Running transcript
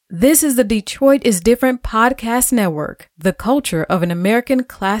This is the Detroit is Different podcast network, the culture of an American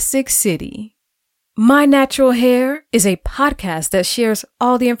classic city. My Natural Hair is a podcast that shares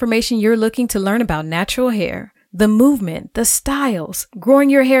all the information you're looking to learn about natural hair, the movement, the styles, growing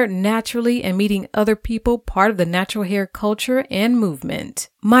your hair naturally and meeting other people part of the natural hair culture and movement.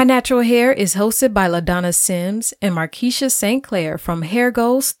 My Natural Hair is hosted by LaDonna Sims and Markeisha St. Clair from Hair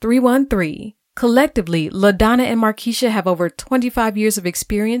Goals 313. Collectively, LaDonna and Markeisha have over 25 years of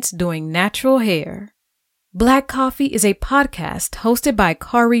experience doing natural hair. Black Coffee is a podcast hosted by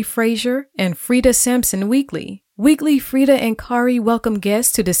Kari Frazier and Frida Sampson Weekly. Weekly, Frida and Kari welcome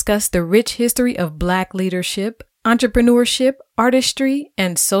guests to discuss the rich history of Black leadership, entrepreneurship, artistry,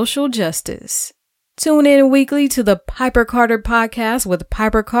 and social justice. Tune in weekly to the Piper Carter podcast with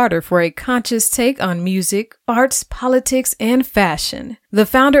Piper Carter for a conscious take on music, arts, politics, and fashion. The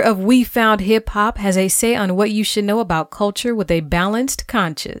founder of We Found Hip Hop has a say on what you should know about culture with a balanced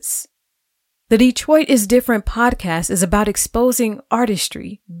conscience. The Detroit is Different podcast is about exposing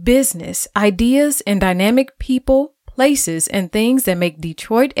artistry, business, ideas, and dynamic people, places, and things that make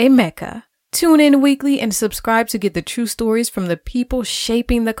Detroit a mecca. Tune in weekly and subscribe to get the true stories from the people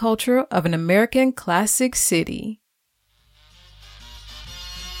shaping the culture of an American classic city.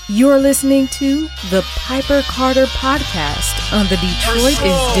 You're listening to the Piper Carter podcast on the Detroit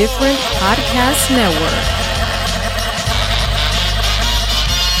is Different podcast network.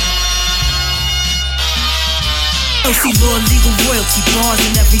 LC law, legal royalty, bars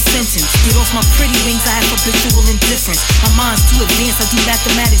in every sentence. Get off my pretty wings, I have habitual indifference. My mind's too advanced, I do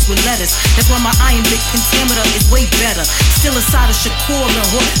mathematics with letters. That's why my iron bit pentameter is way better. Still a side of Shakur and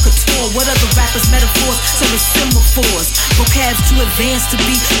Haute Couture. What other rappers' metaphors serve as semaphores? Vocab's too advanced to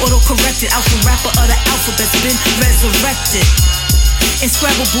be auto-corrected. Alpha rapper of the alphabet's been resurrected. And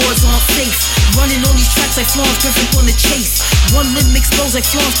Scrabble boards aren't safe. Running on these tracks like Florence Griffith on the chase. One limb exposed like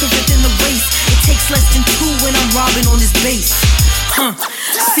Florence Griffith in the race. It takes less than two when I'm robbing on this bass.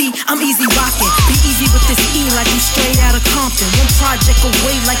 See, I'm easy rocking. Be easy with this E like I'm straight out of Compton. One project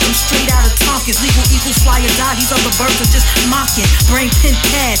away like I'm straight out of Tompkins. Legal equals fly or die. These other birds are just mocking. Brain pin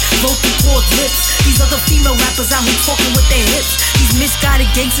pad, vocal cord lips. These other female rappers out here talking with their hips. These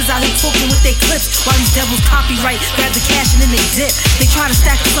misguided gangsters out here talking with their clips. While these devils copyright, grab the cash and then they dip. They try to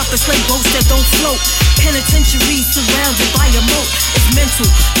stack us up as slave boats that don't float. Penitentiaries surrounded by a moat. It's mental.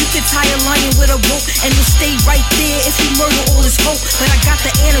 You can tie a lion with a rope and he'll stay right there if you murder all his hope. But I got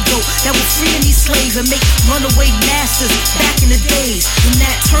the antidote that will free these slaves and make runaway masters back in the days. And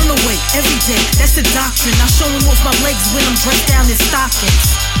that turn away every day. That's the doctrine. Now showing off my legs when I'm dressed down in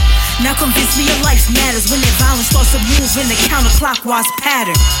stockings. Now convince me your life matters when their violence starts to move in a counterclockwise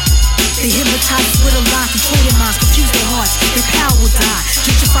pattern. They hypnotize us with a lie, control their minds, confuse their hearts. Their power will die.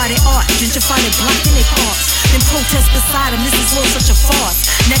 Gentrify their art, gentrify their block in their parks. Then protest beside them, this is all such a farce.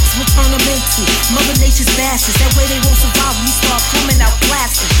 Next we'll turn them into Mother Nature's bastards. That way they won't survive when we start coming out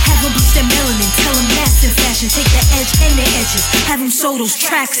blasting. Have them bleach their melanin, tell them that's in fashion. Take the edge and their edges, have them sew those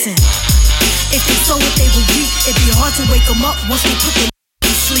tracks in. If they sow what they will reap, it'd be hard to wake them up once they put their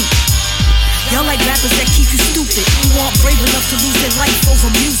to sleep. Y'all like rappers that keep you stupid, who aren't brave enough to lose their life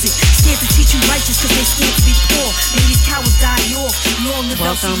over music. Scared to teach you righteous cause they scared to be poor. Maybe these cowards die off.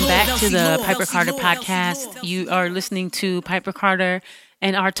 Welcome back to the Piper Carter podcast. You are listening to Piper Carter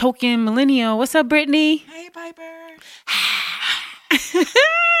and our token millennial. What's up, Brittany? Hey, Piper.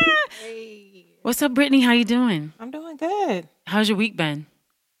 Hey. What's up, Brittany? How you doing? I'm doing good. How's your week been?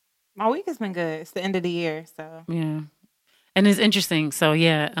 My week has been good. It's the end of the year, so. Yeah. And it's interesting. So,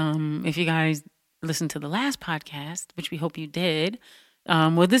 yeah, if you guys listened to the last podcast, which we hope you did,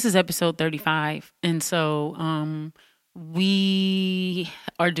 well, this is episode 35. And so we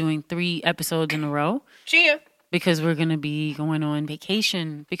are doing 3 episodes in a row. Cheer. Because we're going to be going on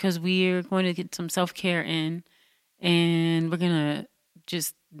vacation, because we're going to get some self-care in, and we're going to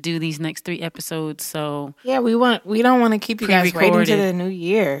just do these next 3 episodes. So yeah, we don't want to keep you guys waiting to the new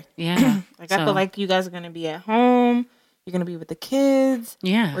year. Yeah. I feel like you guys are going to be at home. You're going to be with the kids.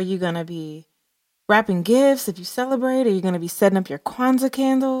 Yeah. Or you're going to be wrapping gifts if you celebrate, or you're going to be setting up your Kwanzaa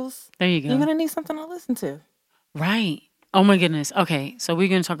candles. There you go. You're going to need something to listen to. Right. Oh my goodness. Okay. So we're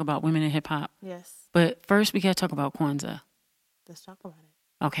going to talk about women in hip hop. Yes. But first we got to talk about Kwanzaa. Let's talk about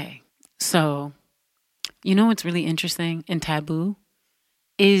it. Okay. So, you know what's really interesting and taboo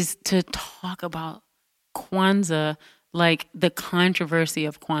is to talk about Kwanzaa, like the controversy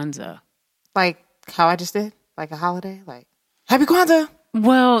of Kwanzaa. Like how I just did? Like a holiday? Like, Happy Kwanzaa!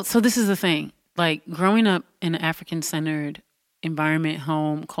 Well, so this is the thing. Like, growing up in an African-centered environment,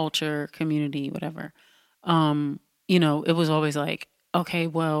 home, culture, community, whatever, you know, it was always like, okay,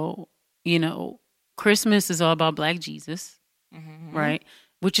 well, you know, Christmas is all about Black Jesus, right?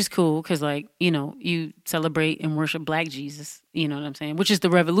 which is cool because, like, you know, you celebrate and worship Black Jesus. You know what I'm saying? Which is the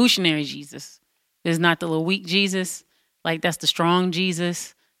revolutionary Jesus. It's not the little weak Jesus. Like, that's the strong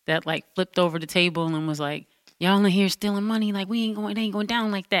Jesus that, like, flipped over the table and was like, y'all only here stealing money. Like, it ain't going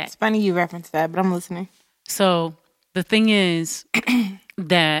down like that. It's funny you referenced that, but I'm listening. So the thing is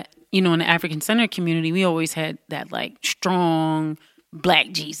that, you know, in the African Center community, we always had that, like, strong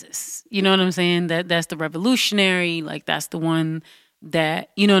Black Jesus. You know what I'm saying? That's the revolutionary. Like, that's the one that,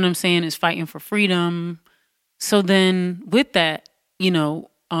 you know what I'm saying, is fighting for freedom. So then with that, you know,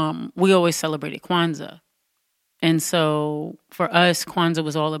 we always celebrated Kwanzaa. And so for us, Kwanzaa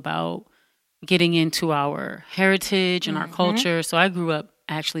was all about getting into our heritage and our culture. So I grew up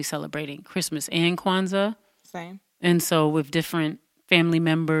actually celebrating Christmas and Kwanzaa. Same. And so with different family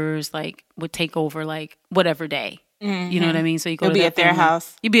members, like, would take over, like, whatever day. You know what I mean? So you go You'll to be at their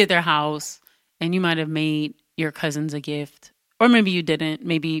house. You'd be at their house, and you might have made your cousins a gift. Or maybe you didn't.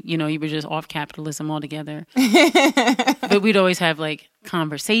 Maybe, you know, you were just off capitalism altogether. But we'd always have, like,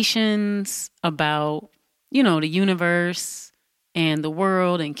 conversations about, you know, the universe and the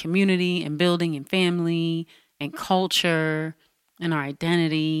world and community and building and family and culture and our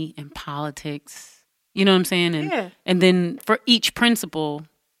identity and politics. You know what I'm saying? And then for each principle,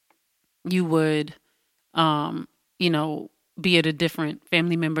 you would, you know, be at a different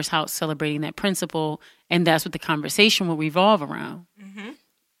family member's house celebrating that principle. And that's what the conversation will revolve around.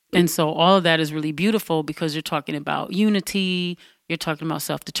 And so all of that is really beautiful because you're talking about unity, you're talking about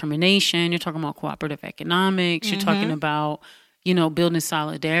self-determination, you're talking about cooperative economics, you're talking about, you know, building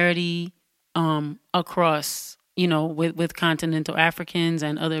solidarity across, you know, with continental Africans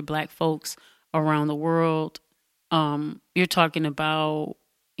and other Black folks around the world. You're talking about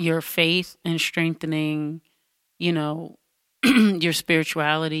your faith and strengthening, you know, your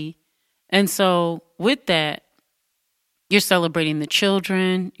spirituality. And so with that, you're celebrating the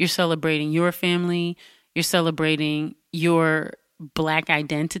children, you're celebrating your family, you're celebrating your Black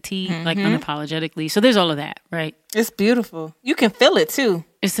identity, like, unapologetically. So there's all of that, right? It's beautiful. You can feel it too.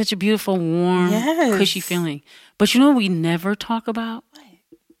 It's such a beautiful, warm, cushy feeling. But you know what we never talk about?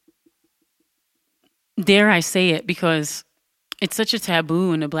 Dare I say it, because it's such a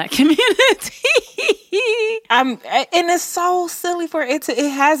taboo in the Black community. And it's so silly for it to, it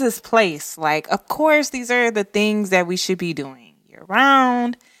has its place. Like, of course, these are the things that we should be doing year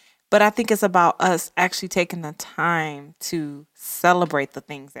round. But I think it's about us actually taking the time to celebrate the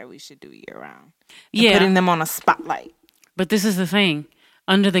things that we should do year round. And putting them on a spotlight. But this is the thing.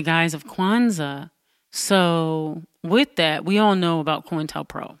 Under the guise of Kwanzaa, so with that, we all know about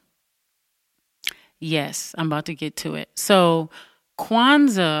COINTELPRO. Yes, I'm about to get to it. So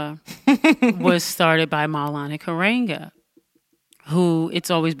Kwanzaa was started by Maulana Karenga, who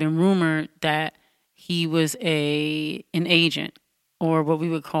it's always been rumored that he was an agent, or what we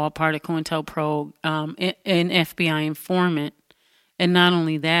would call part of COINTELPRO, an FBI informant. And not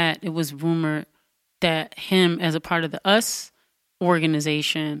only that, it was rumored that him, as a part of the US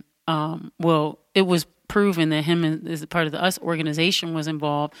organization, it was proven that him as a part of the US organization was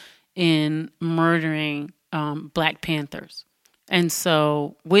involved in murdering Black Panthers. And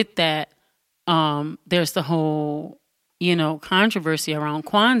so with that, there's the whole, you know, controversy around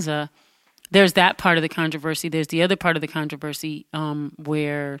Kwanzaa. There's that part of the controversy. There's the other part of the controversy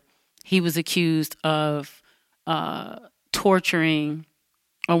where he was accused of torturing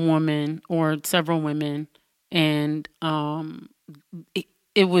a woman or several women. And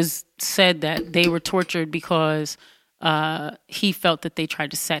it was said that they were tortured because he felt that they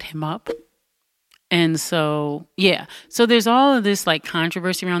tried to set him up. And so, so there's all of this, like,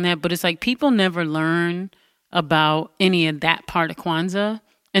 controversy around that, but it's like people never learn about any of that part of Kwanzaa.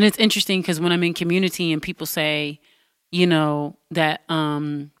 And it's interesting because when I'm in community and people say, you know, that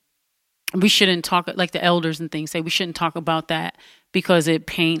we shouldn't talk, like the elders and things say we shouldn't talk about that because it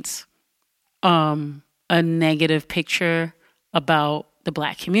paints a negative picture about the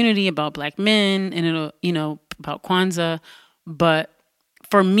Black community, about Black men, and it'll, you know, about Kwanzaa. But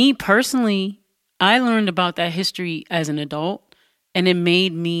for me personally, I learned about that history as an adult, and it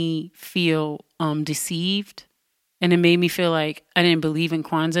made me feel deceived, and it made me feel like I didn't believe in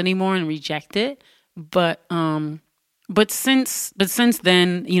Kwanzaa anymore and reject it. But since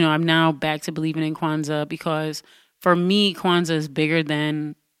then, you know, I'm now back to believing in Kwanzaa because for me, Kwanzaa is bigger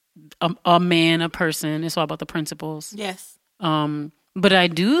than a man, a person. It's all about the principles. Yes. But I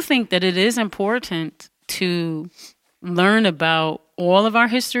do think that it is important to learn about all of our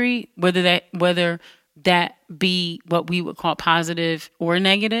history, whether that be what we would call positive or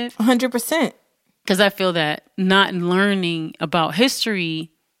negative. 100%. Because I feel that not learning about history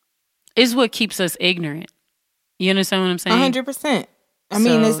is what keeps us ignorant. You understand what I'm saying? 100%. I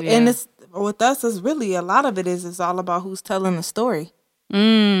mean, it's with us, it's really a lot of it is all about who's telling the story.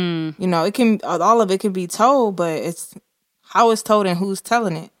 You know, all of it can be told, but it's how it's told and who's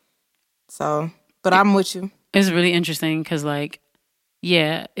telling it. So, but I'm with you. It's really interesting because, like,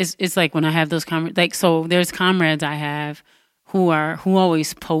 yeah, it's like when I have those so there's comrades I have who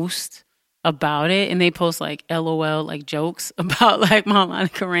always post about it, and they post like LOL, like jokes about like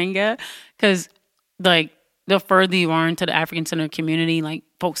Maulana Karenga, because like the further you are into the African Center community, like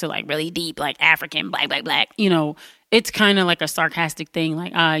folks are like really deep, like African, black, you know. It's kind of like a sarcastic thing,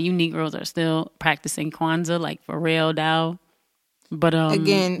 like, you Negroes are still practicing Kwanzaa, like for real, Dow. But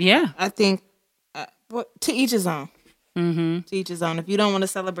again, yeah, I think to each his own. Mm-hmm. To each his own. If you don't want to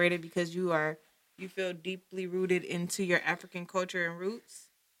celebrate it because you feel deeply rooted into your African culture and roots,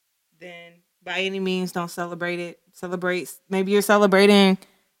 then by any means don't celebrate it. Maybe you're celebrating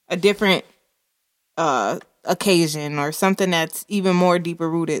a different occasion or something that's even more deeper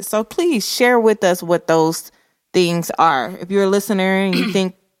rooted. So please share with us what those things are. If you're a listener and you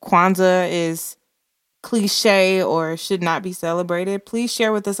think Kwanzaa is cliche or should not be celebrated, please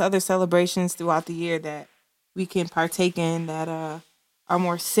share with us other celebrations throughout the year that we can partake in that are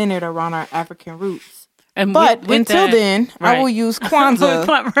more centered around our African roots. But until then, right. I will use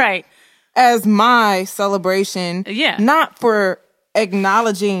Kwanzaa right. as my celebration, not for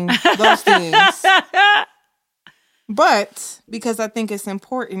acknowledging those things, but because I think it's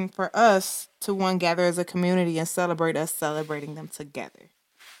important for us to gather as a community and celebrate us celebrating them together.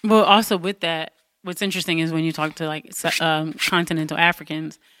 Well, also with that, what's interesting is when you talk to like continental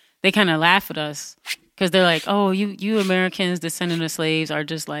Africans, they kind of laugh at us because they're like, "Oh, you Americans, descendant of slaves, are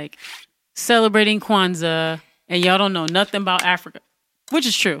just like celebrating Kwanzaa, and y'all don't know nothing about Africa," which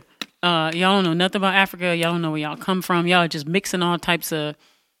is true. Y'all don't know nothing about Africa. Y'all don't know where y'all come from. Y'all are just mixing all types of,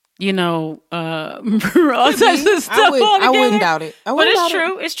 all types of stuff. I wouldn't doubt it. But it's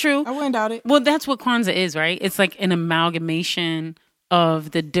true. It's true. I wouldn't doubt it. Well, that's what Kwanzaa is, right? It's like an amalgamation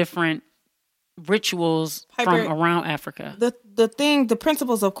of the different rituals from around Africa. The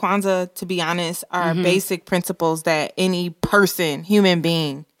principles of Kwanzaa, to be honest, are basic principles that any person, human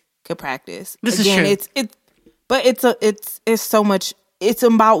being, could practice. This is true. It's so much. It's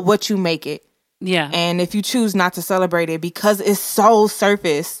about what you make it. Yeah. And if you choose not to celebrate it because it's so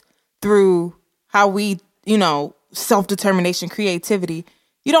surface through how we, self-determination, creativity,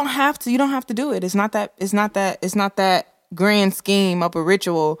 you don't have to do it. It's not that grand scheme of a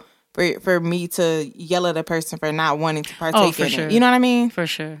ritual for me to yell at a person for not wanting to partake in it. You know what I mean? For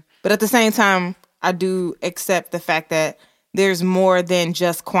sure. But at the same time, I do accept the fact that there's more than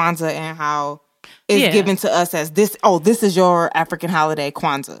just Kwanzaa and how it's given to us as this is your African holiday,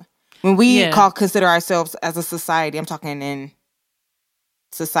 Kwanzaa. When we consider ourselves as a society, I'm talking in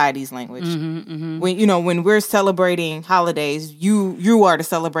society's language. When we're celebrating holidays, you are to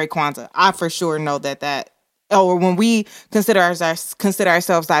celebrate Kwanzaa. I for sure know that. Or when we consider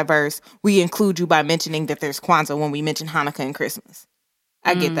ourselves diverse, we include you by mentioning that there's Kwanzaa when we mention Hanukkah and Christmas.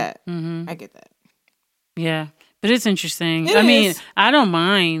 I get that. I get that. Yeah. But it's interesting. I don't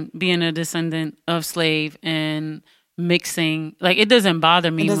mind being a descendant of slave and mixing. Like, it doesn't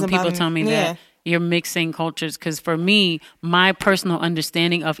bother me when people tell me that you're mixing cultures. Because for me, my personal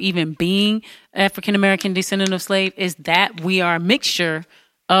understanding of even being African-American descendant of slave is that we are a mixture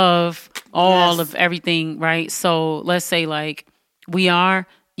of all of everything, right? So let's say like we are,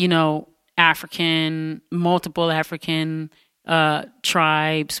 African, multiple African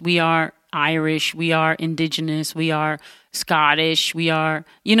tribes. We are Irish, we are indigenous, we are Scottish, we are,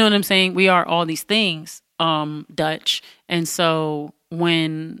 you know what I'm saying? We are all these things, Dutch. And so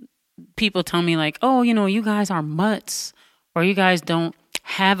when people tell me like, oh, you guys are mutts, or you guys don't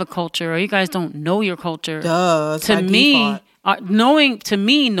have a culture, or you guys don't know your culture. Knowing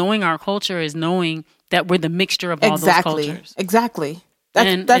our culture is knowing that we're the mixture of all those cultures. Exactly.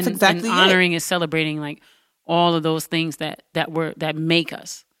 That's exactly and honoring and celebrating like all of those things that make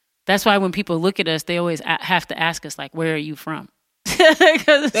us. That's why when people look at us, they always have to ask us, like, where are you from? And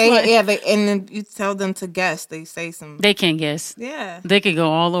then you tell them to guess. They say some. They can't guess. Yeah. They could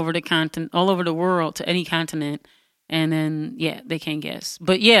go all over the continent, all over the world to any continent, and then they can't guess.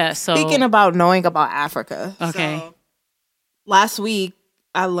 But so speaking about knowing about Africa. Okay. So, last week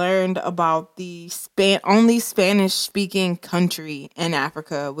I learned about the only Spanish-speaking country in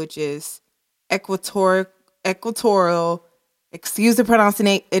Africa, which is Equatorial. Excuse the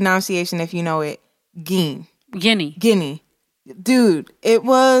pronunciation if you know it. Guinea. Dude, it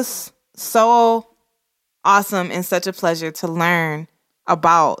was so awesome and such a pleasure to learn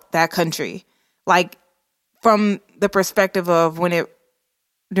about that country. Like, from the perspective of during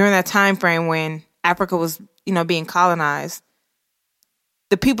that time frame when Africa was, being colonized,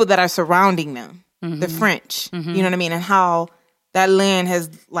 the people that are surrounding them, the French, you know what I mean? And how that land has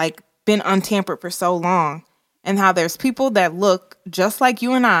like been untampered for so long, and how there's people that look just like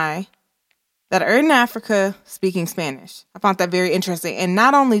you and I that are in Africa speaking Spanish. I found that very interesting. And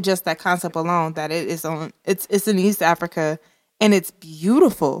not only just that concept alone, that it's in East Africa and it's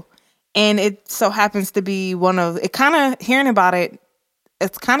beautiful. And it so happens to be hearing about it,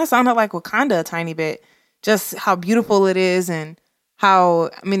 it's kind of sounded like Wakanda a tiny bit, just how beautiful it is and how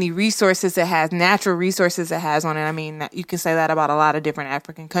many resources it has, natural resources it has on it. I mean, you can say that about a lot of different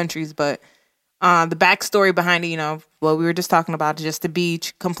African countries, but the backstory behind it, what we were just talking about, just to be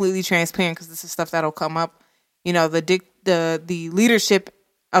completely transparent, because this is stuff that'll come up. The leadership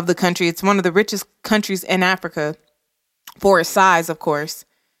of the country, it's one of the richest countries in Africa for its size, of course.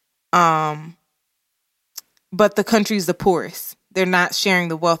 But the country's the poorest. They're not sharing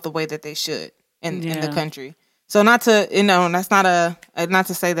the wealth the way that they should in the country. So not to, that's not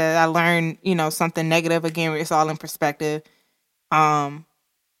to say that I learned, something negative. Again, it's all in perspective.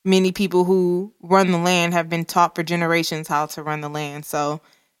 Many people who run the land have been taught for generations how to run the land. So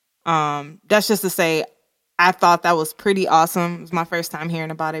that's just to say, I thought that was pretty awesome. It was my first time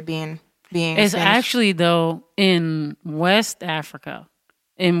hearing about it being It's Spanish. actually, though, in West Africa,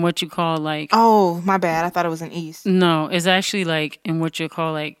 in what you call like... Oh, my bad. I thought it was in East. No, it's actually like in what you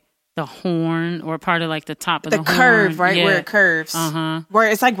call like the horn, or part of like the top of the horn. The curve, right? Yeah. Where it curves. Uh-huh.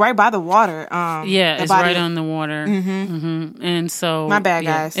 Where it's like right by the water. Yeah, it's right on the water. Mm-hmm. And so... My bad,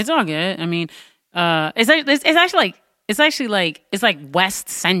 guys. It's all good. I mean, it's actually like West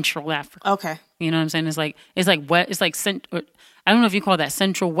Central Africa. Okay. You know what I'm saying? It's like I don't know if you call that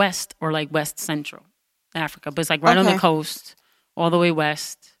Central West or like West Central Africa, but it's like right on the coast, all the way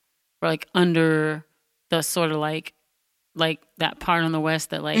west, or like under the sort of like that part on the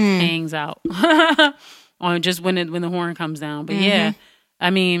west that like hangs out on just when the horn comes down. But yeah, I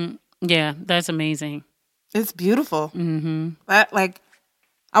mean, yeah, that's amazing. It's beautiful. Mm-hmm. I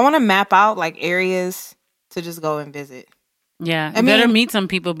want to map out like areas to just go and visit. Yeah, you better meet some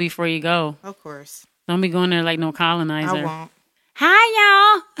people before you go. Of course. Don't be going there like no colonizer. I won't. Hi,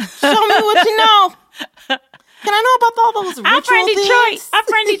 y'all. Show me what you know. Can I know about all those ritual things? I'm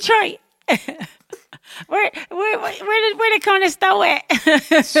from Detroit. Where the corner store at?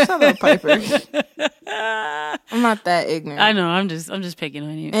 Shut up, Piper. I'm not that ignorant. I know. I'm just picking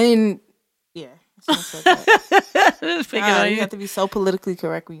on you. And yeah. Just picking on You you. have to be so politically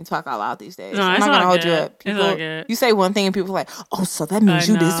correct when you talk out loud these days. No, I'm it's not all gonna hold you good. up. It's all good. You say one thing and people are like, oh, so that means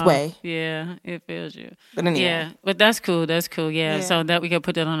you this way. Yeah, it feels you. But anyway. Yeah, but that's cool. That's cool. Yeah, so that we could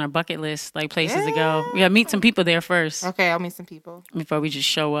put that on our bucket list, like places to go. We gotta meet some people there first Okay, I'll meet some people. before we just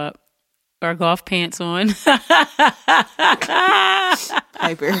show up. Our golf pants on, Piper,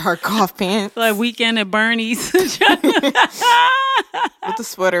 her golf pants like weekend at Bernie's. with the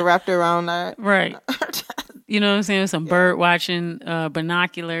sweater wrapped around that. Right. You know what I'm saying? Some bird watching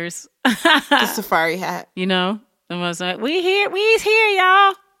binoculars. The safari hat. You know? Someone's like, we's here,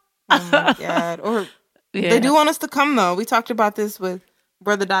 y'all. Oh my God. Or they do want us to come though. We talked about this with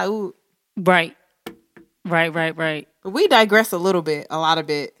Brother Daoud. Right. But we digress a lot of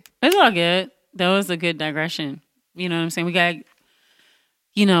bit. It's all good. That was a good digression. You know what I'm saying? We got,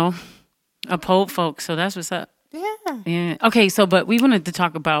 uphold folks. So that's what's up. Yeah. Okay. So, but we wanted to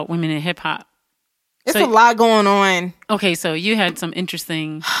talk about women in hip hop. It's a lot going on. Okay. So you had some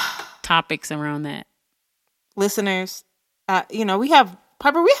interesting topics around that. Listeners, we have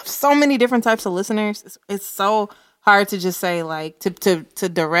so many different types of listeners. It's so hard to just say like to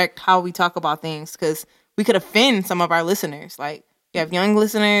direct how we talk about things, because we could offend some of our listeners. Like, we have young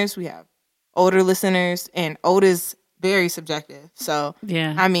listeners, we have older listeners, and old is very subjective. So,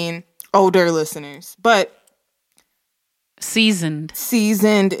 yeah, I mean, older listeners, but seasoned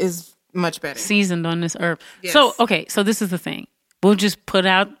is much better. Seasoned on this earth. Yes. So, okay, so this is the thing. We'll just put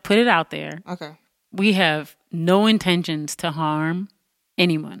it out there. Okay. We have no intentions to harm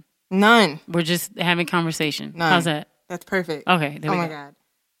anyone. None. We're just having conversation. None. How's that? That's perfect. Okay, there we go. Oh my God.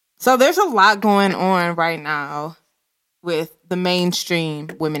 So there's a lot going on right now with the mainstream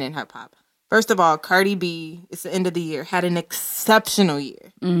women in hip hop. First of all, Cardi B, it's the end of the year, had an exceptional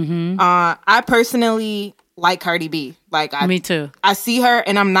year. Mm-hmm. I personally like Cardi B. Me too. I see her,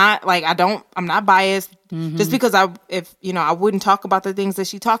 and I'm not biased. Mm-hmm. Just because I wouldn't talk about the things that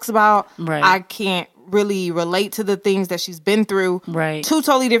she talks about. Right. I can't really relate to the things that she's been through. Right. Two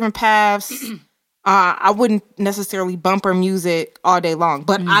totally different paths. I wouldn't necessarily bump her music all day long,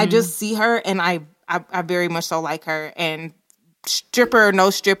 but I just see her, and I very much so like her. And stripper, no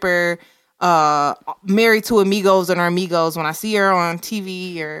stripper, married to amigos and her amigos, when I see her on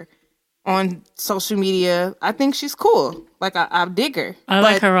TV or on social media, I think she's cool. Like I dig her. I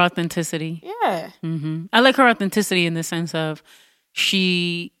like her authenticity. Yeah. I like her authenticity in the sense of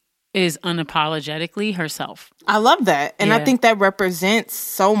she is unapologetically herself. I love that. And Yeah. I think that represents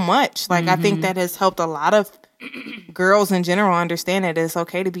so much. Like, I think that has helped a lot of girls in general understand that it's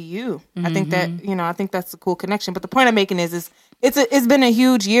okay to be you. I think that, I think that's a cool connection. But the point I'm making is it's been a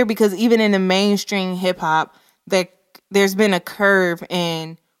huge year because even in the mainstream hip hop, there's been a curve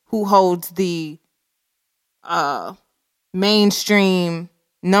in who holds the mainstream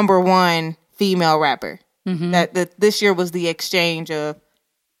number one female rapper. That this year was the exchange of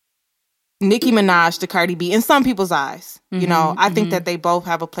Nicki Minaj to Cardi B in some people's eyes. I think that they both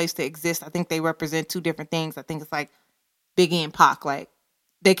have a place to exist. I think they represent two different things. I think it's like Biggie and Pac. Like,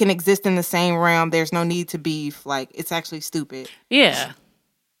 they can exist in the same realm. There's no need to beef. Like, it's actually stupid. Yeah.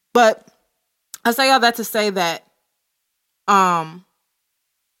 But I say all that to say that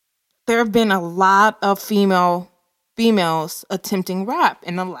there have been a lot of females attempting rap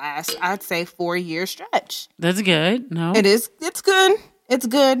in the last, I'd say, 4-year stretch. That's good. No. It is. It's good. It's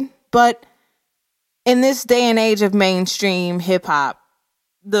good. But in this day and age of mainstream hip hop,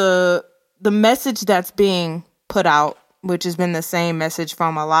 the message that's being put out, which has been the same message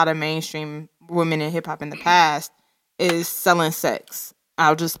from a lot of mainstream women in hip hop in the past, is selling sex.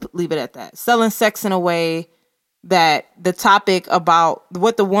 I'll just leave it at that. Selling sex in a way that the topic about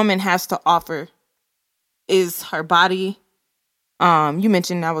what the woman has to offer is her body. You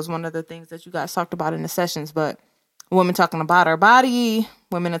mentioned that was one of the things that you guys talked about in the sessions, but women talking about her body,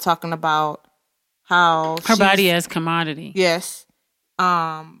 women are talking about how her body as commodity. Yes.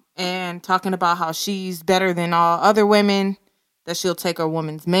 And talking about how she's better than all other women, that she'll take her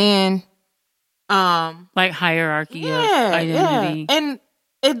woman's man. Like hierarchy of identity. Yeah. And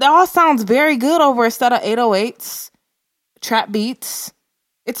it all sounds very good over a set of 808s, trap beats.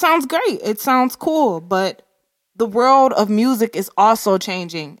 It sounds great. It sounds cool. But the world of music is also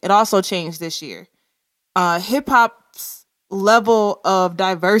changing. It also changed this year. Hip hop's level of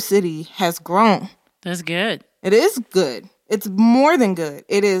diversity has grown. That's good. It is good. It's more than good.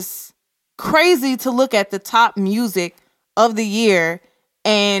 It is crazy to look at the top music of the year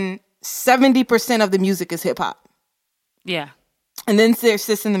and 70% of the music is hip hop. Yeah. And then there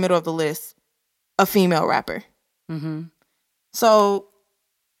sits in the middle of the list a female rapper. So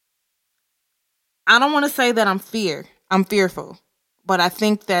I don't want to say that I'm fearful, but I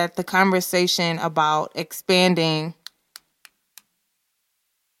think that the conversation about expanding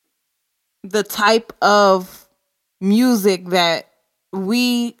the type of music that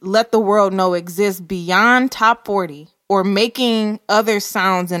we let the world know exists beyond top 40, or making other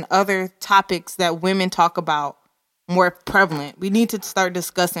sounds and other topics that women talk about more prevalent. We need to start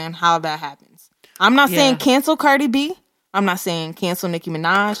discussing how that happens. I'm not saying cancel Cardi B. I'm not saying cancel Nicki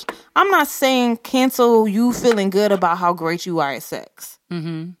Minaj. I'm not saying cancel you feeling good about how great you are at sex.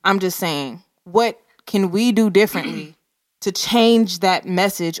 I'm just saying, what can we do differently to change that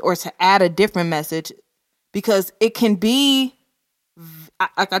message or to add a different message? Because it can be,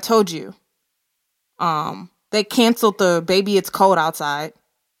 like I told you, they canceled the Baby It's Cold Outside.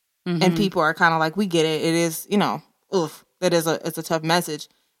 And people are kind of like, we get it. It is, it's a tough message.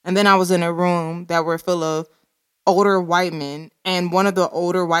 And then I was in a room that were full of older white men. And one of the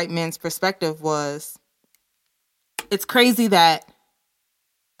older white men's perspective was, it's crazy that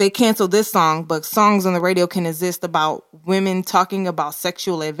they canceled this song, but songs on the radio can exist about women talking about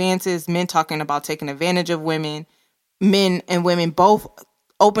sexual advances, men talking about taking advantage of women, men and women both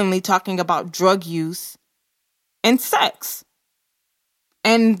openly talking about drug use and sex.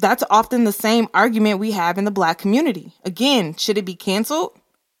 And that's often the same argument we have in the Black community. Again, should it be canceled?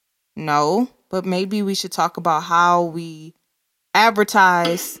 No, but maybe we should talk about how we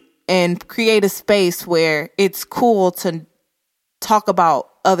advertise and create a space where it's cool to talk about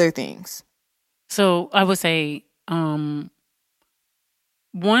other things. So I would say one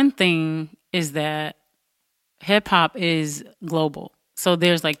thing is that hip hop is global. So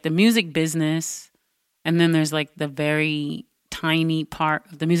there's like the music business, and then there's like the very tiny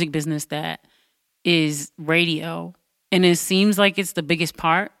part of the music business that is radio. And it seems like it's the biggest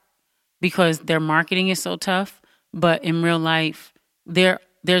part because their marketing is so tough. But in real life,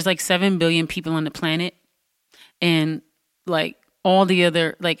 there's like 7 billion people on the planet. And like all the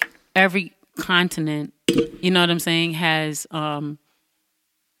other, like every continent, you know what I'm saying, has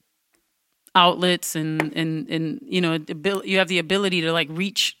outlets and you know, you have the ability to like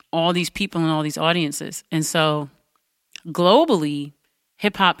reach all these people and all these audiences. And so globally,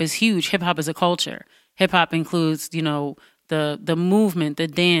 hip hop is huge. Hip hop is a culture. Hip hop includes, you know, the movement, the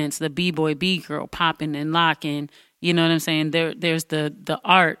dance, the b-boy, b-girl, popping and locking, You know what I'm saying? There's the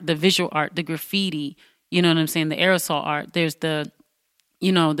art, the visual art, the graffiti. You know what I'm saying? The aerosol art. There's the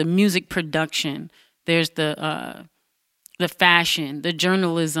music production. There's the fashion, the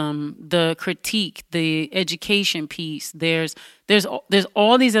journalism, the critique, the education piece. There's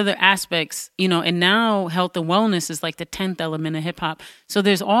all these other aspects, and now health and wellness is like the 10th element of hip hop. So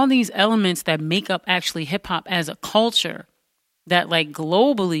there's all these elements that make up actually hip hop as a culture, that like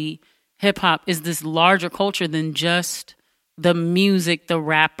globally hip hop is this larger culture than just the music, the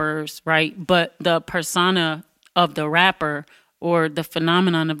rappers, right? But the persona of the rapper or the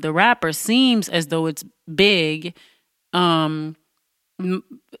phenomenon of the rapper seems as though it's big. There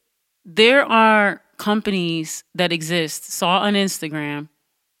are companies that exist. Saw on Instagram.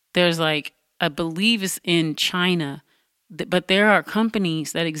 There's like, I believe it's in China, but there are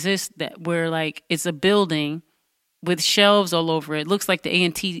companies that exist that where like it's a building with shelves all over it. Looks like the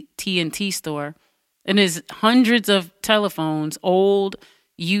AT&T store, and there's hundreds of telephones, old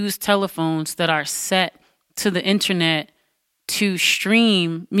used telephones that are set to the internet to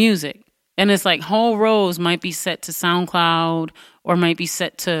stream music. And it's like whole rows might be set to SoundCloud or might be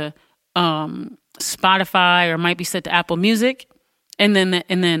set to Spotify or might be set to Apple Music. And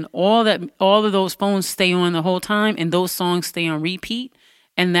then all of those phones stay on the whole time and those songs stay on repeat.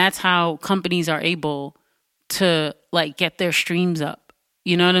 And that's how companies are able to like get their streams up.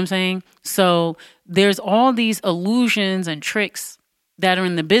 You know what I'm saying? So there's all these illusions and tricks that are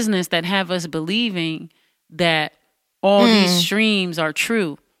in the business that have us believing that all these streams are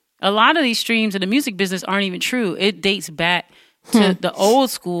true. A lot of these streams in the music business aren't even true. It dates back to the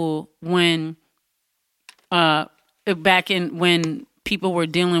old school when when people were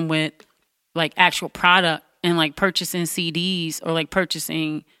dealing with like actual product and like purchasing CDs or like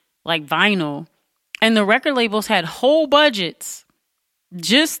purchasing like vinyl. And the record labels had whole budgets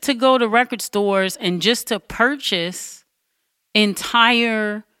just to go to record stores and just to purchase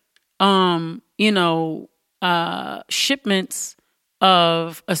entire shipments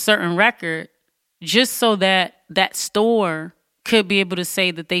of a certain record just so that that store could be able to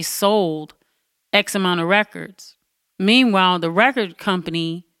say that they sold X amount of records. Meanwhile, the record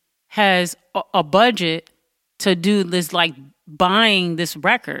company has a budget to do this, like buying this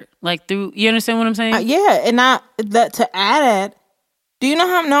record, like through, you understand what I'm saying? Yeah. And to add it, do you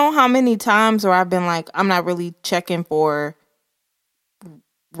know how many times where I've been like, I'm not really checking for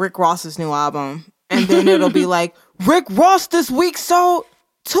Rick Ross's new album. And then it'll be like, Rick Ross this week sold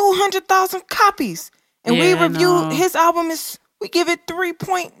 200,000 copies. And we review his album, we give it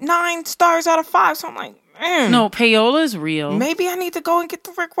 3.9 stars out of 5. So I'm like, man. No, Payola's real. Maybe I need to go and get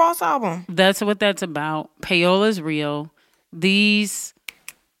the Rick Ross album. That's what that's about. Payola's real. These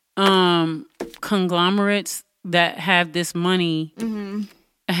conglomerates that have this money,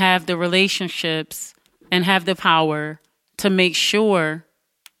 have the relationships, and have the power to make sure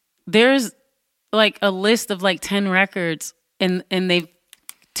there's like a list of like 10 records and they've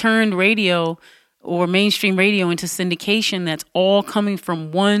turned radio or mainstream radio into syndication that's all coming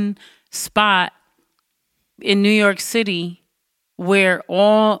from one spot in New York City where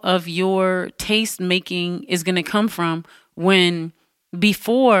all of your taste making is going to come from. When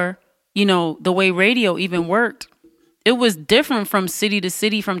before, the way radio even worked, it was different from city to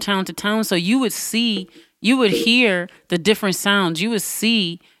city, from town to town. So you would hear the different sounds. You would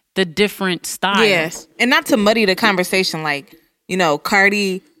see the different styles. Yes. And not to muddy the conversation, like,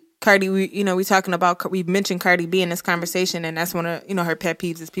 Cardi, we talking about, we mentioned Cardi B in this conversation, and that's one of, her pet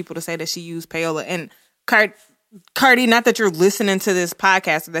peeves is people to say that she used payola. And Cardi, not that you're listening to this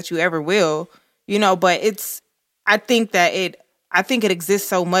podcast or that you ever will, but I think it exists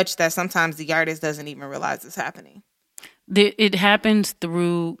so much that sometimes the artist doesn't even realize it's happening. It happens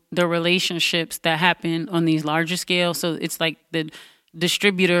through the relationships that happen on these larger scales. So it's like the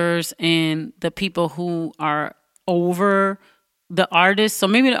distributors and the people who are over the artists. So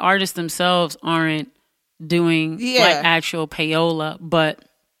maybe the artists themselves aren't doing like actual payola, but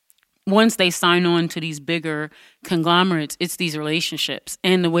once they sign on to these bigger conglomerates, it's these relationships.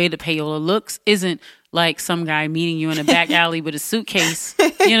 And the way the payola looks isn't like some guy meeting you in a back alley with a suitcase,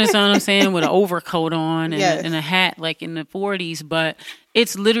 you understand what I'm saying, with an overcoat on and a hat like in the 40s. But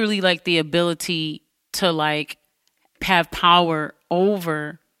it's literally like the ability to like have power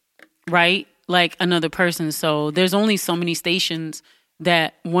over, right, like another person. So there's only so many stations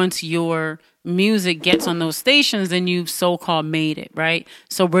that once your music gets on those stations, then you've so-called made it, right?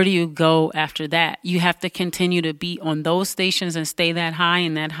 So where do you go after that? You have to continue to be on those stations and stay that high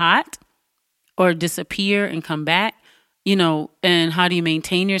and that hot, or disappear and come back, and how do you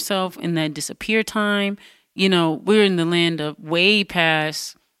maintain yourself in that disappear time? We're in the land of way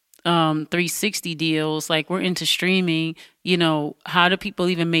past 360 deals. Like, we're into streaming. You know, how do people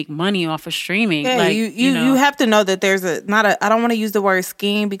even make money off of streaming? Yeah, like, you have to know that there's I don't want to use the word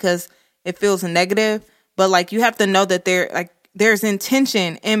scheme because it feels negative, but like, you have to know that there's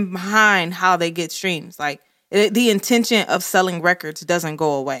intention in behind how they get streams. Like, the intention of selling records doesn't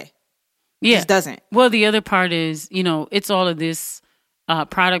go away. Yeah. It just doesn't. Well, the other part is, you know, it's all of this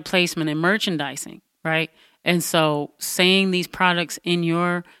product placement and merchandising, right? And so saying these products in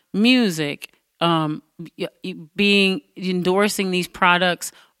your music, endorsing these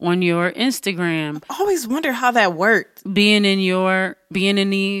products on your Instagram. I always wonder how that worked. Being in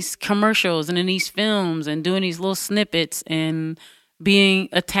these commercials and in these films and doing these little snippets and being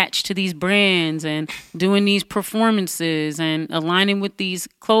attached to these brands and doing these performances and aligning with these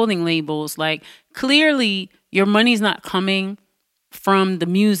clothing labels. Like, clearly your money's not coming from the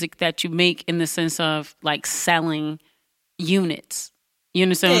music that you make in the sense of like selling units. You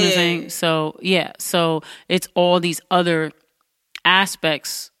understand what I'm saying? So, yeah. So it's all these other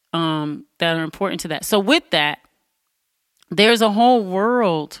aspects that are important to that. So with that, there's a whole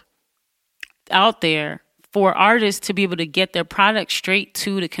world out there for artists to be able to get their product straight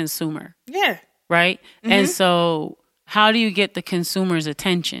to the consumer. Yeah. Right? Mm-hmm. And so how do you get the consumer's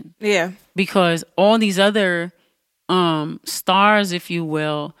attention? Yeah. Because all these other stars, if you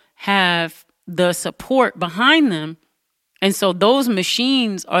will, have the support behind them. And so those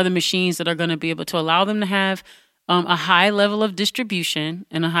machines are the machines that are going to be able to allow them to have a high level of distribution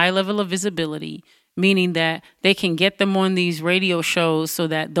and a high level of visibility, meaning that they can get them on these radio shows so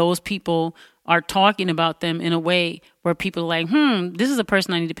that those people are talking about them in a way where people are like, this is a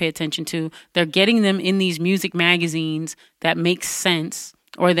person I need to pay attention to. They're getting them in these music magazines that make sense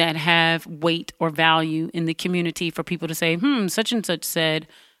or that have weight or value in the community for people to say, such and such said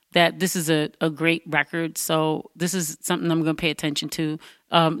that this is a great record, so this is something I'm going to pay attention to.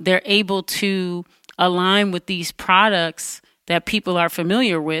 They're able to align with these products that people are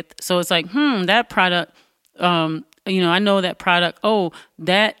familiar with. So it's like, that product, I know that product. Oh,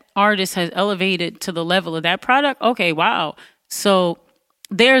 that artist has elevated to the level of that product. Okay, wow. So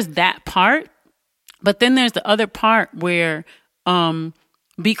there's that part. But then there's the other part where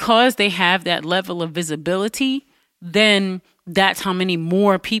because they have that level of visibility, then that's how many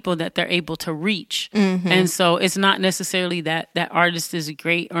more people that they're able to reach. Mm-hmm. And so it's not necessarily that artist is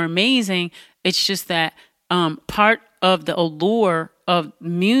great or amazing. It's just that part of the allure of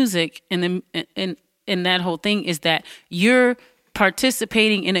music and that whole thing is that you're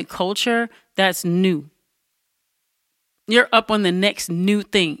participating in a culture that's new. You're up on the next new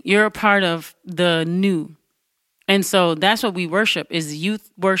thing. You're a part of the new. And so that's what we worship is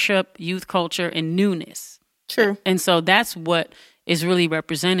youth worship, youth culture, and newness. True. And so that's what is really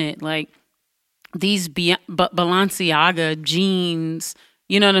represented. Like these Balenciaga jeans,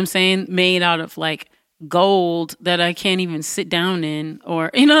 you know what I'm saying? Made out of like gold that I can't even sit down in, or,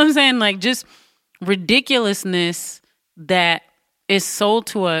 you know what I'm saying? Like just ridiculousness that is sold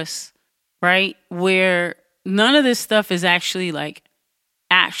to us, right? Where none of this stuff is actually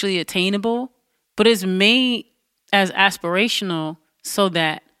attainable, but it's made as aspirational so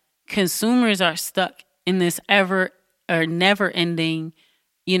that consumers are stuck in this never ending,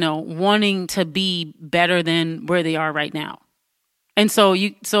 wanting to be better than where they are right now. And so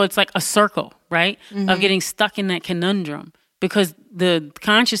it's like a circle, right? Mm-hmm. Of getting stuck in that conundrum, because the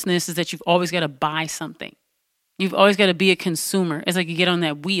consciousness is that you've always got to buy something. You've always got to be a consumer. It's like you get on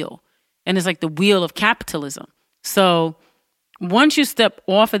that wheel, and it's like the wheel of capitalism. So once you step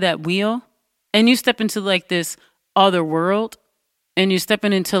off of that wheel and you step into like this other world, and you're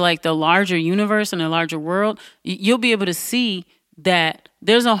stepping into like the larger universe and the larger world, you'll be able to see that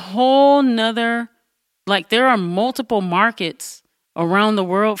there's a whole nother, like there are multiple markets around the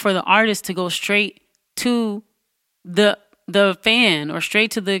world for the artist to go straight to the fan, or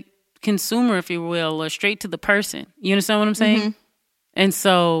straight to the consumer, if you will, or straight to the person. You understand what I'm saying? Mm-hmm. And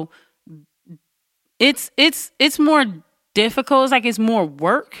so it's more difficult. It's like it's more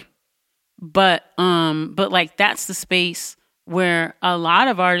work, but like that's the space where a lot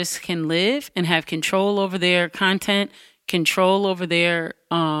of artists can live and have control over their content, control over their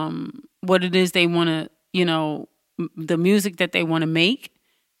what it is they want to, the music that they want to make.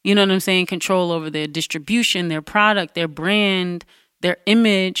 You know what I'm saying? Control over their distribution, their product, their brand, their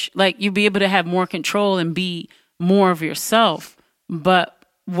image. Like you'll be able to have more control and be more of yourself. But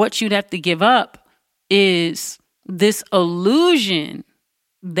what you'd have to give up is this illusion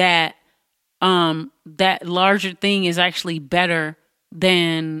that that larger thing is actually better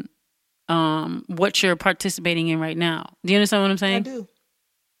than what you're participating in right now. Do you understand what I'm saying? I do.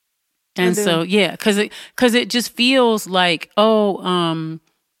 And so, yeah, because it just feels like,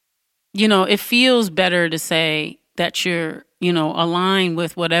 it feels better to say that you're, aligned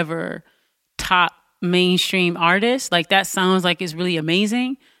with whatever top mainstream artist. Like that sounds like it's really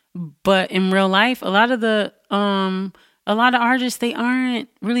amazing. But in real life, a lot of artists, they aren't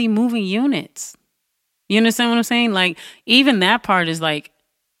really moving units. You understand what I'm saying? Like even that part is like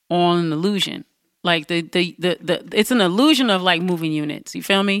on an illusion. Like the it's an illusion of like moving units. You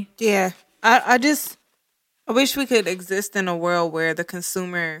feel me? Yeah. I wish we could exist in a world where the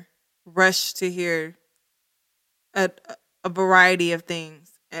consumer rushed to hear a variety of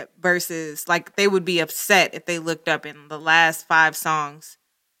things versus like they would be upset if they looked up in the last 5 songs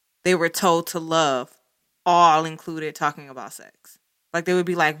they were told to love all included talking about sex. Like they would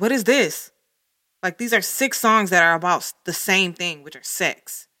be like, what is this? Like these are 6 songs that are about the same thing, which are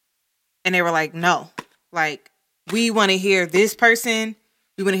sex. And they were like, no, like we want to hear this person,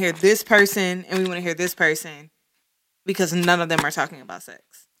 we want to hear this person, and we want to hear this person because none of them are talking about sex.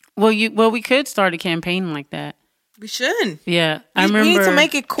 Well, we could start a campaign like that. We should. Yeah, I remember. We need to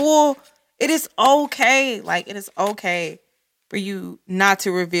make it cool. It is okay. Like it is okay for you not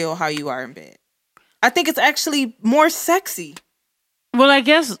to reveal how you are in bed. I think it's actually more sexy. Well, I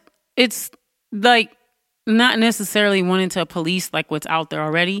guess it's like not necessarily wanting to police like what's out there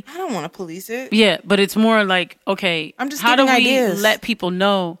already. I don't want to police it. Yeah, but it's more like, okay, I'm just how do we ideas. let people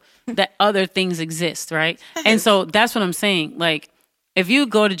know that other things exist, right? And so that's what I'm saying. Like, if you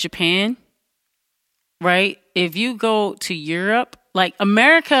go to Japan, right? If you go to Europe, like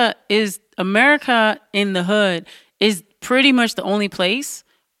America in the hood is pretty much the only place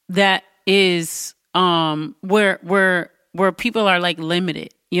that is where people are like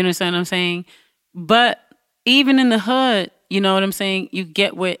limited. You understand what I'm saying? But even in the hood, you know what I'm saying? You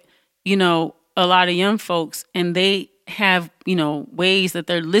get with, a lot of young folks and they have, ways that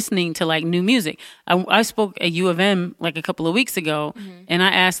they're listening to like new music. I spoke at U of M like a couple of weeks ago and I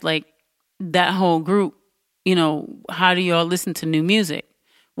asked like that whole group, how do y'all listen to new music?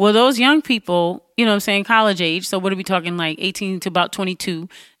 Well, those young people, college age. So what are we talking, like 18 to about 22?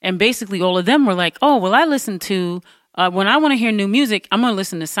 And basically all of them were like, oh, well, I listen to, when I want to hear new music, I'm going to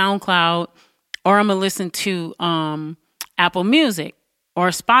listen to SoundCloud or I'm going to listen to Apple Music or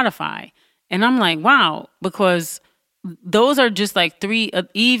Spotify. And I'm like, wow, because those are just like 3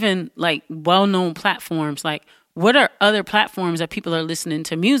 even like well-known platforms. Like what are other platforms that people are listening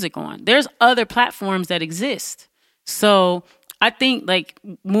to music on? There's other platforms that exist. So I think like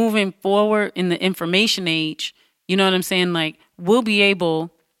moving forward in the information age, you know what I'm saying? Like we'll be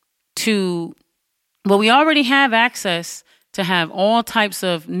able to, well, we already have access to have all types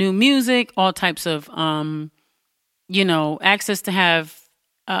of new music, all types of, access to have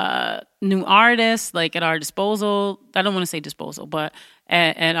new artists like at our disposal. I don't want to say disposal, but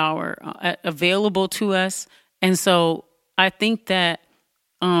at our available to us. And so I think that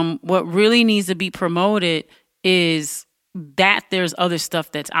what really needs to be promoted is that there's other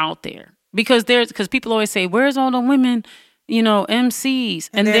stuff that's out there because people always say, where's all the women, MCs?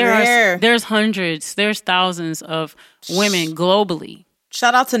 And there's hundreds, there's thousands of women globally.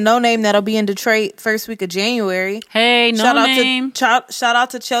 Shout out to No Name that'll be in Detroit first week of January. Hey, No Name. Shout out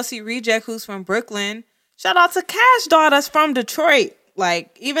to Chelsea Reject, who's from Brooklyn. Shout out to Cash Doll, that's from Detroit.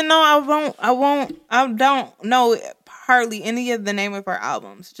 Like, even though I don't know hardly any of the name of her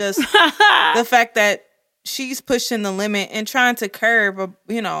albums. Just the fact that she's pushing the limit and trying to curb,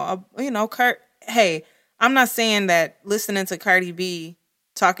 hey, I'm not saying that listening to Cardi B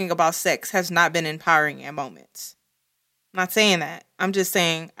talking about sex has not been empowering at moments. I'm not saying that. I'm just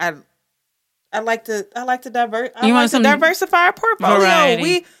saying I like to diversify our portfolio.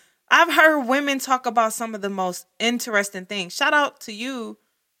 Variety. I've heard women talk about some of the most interesting things. Shout out to you,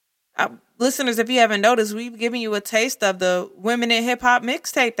 listeners. If you haven't noticed, we've given you a taste of the Women in Hip Hop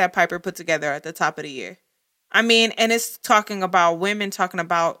mixtape that Piper put together at the top of the year. I mean, and it's talking about women talking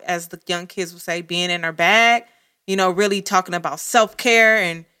about, as the young kids would say, being in her bag, really talking about self-care.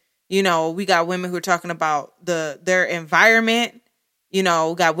 And, we got women who are talking about their environment. We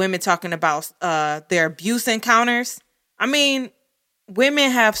got women talking about their abuse encounters. I mean,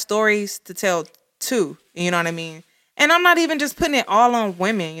 women have stories to tell too. You know what I mean? And I'm not even just putting it all on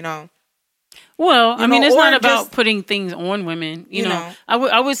women, Well, I mean, it's not about putting things on women. You know.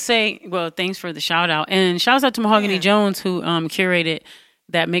 I would say, well, thanks for the shout out. And shouts out to Mahogany Jones, who curated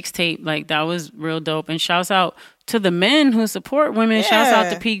that mixtape. Like, that was real dope. And shouts out to the men who support women. Yeah. Shouts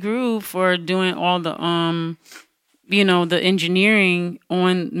out to P Groove for doing all the, the engineering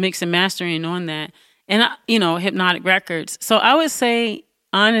on mix and mastering on that. And, Hypnotic Records. So I would say,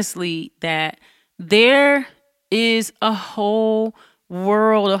 honestly, that there is a whole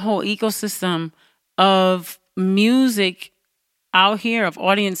world, a whole ecosystem of music out here, of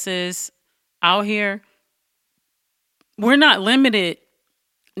audiences out here, we're not limited.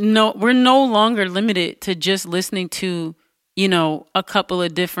 No, we're no longer limited to just listening to, you know, a couple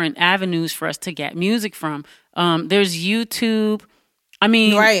of different avenues for us to get music from. There's YouTube. I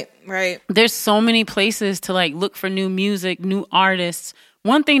mean, right. There's so many places to like look for new music, new artists.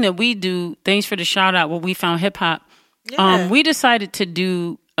 One thing that we do, thanks for the shout out, what we found hip hop. Yeah. We decided to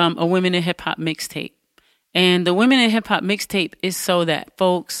do a Women in Hip Hop mixtape. And the Women in Hip Hop mixtape is so that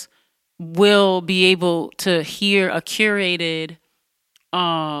folks will be able to hear a curated,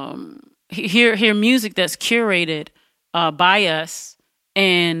 hear music that's curated by us,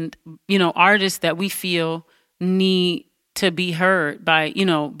 and, you know, artists that we feel need to be heard by, you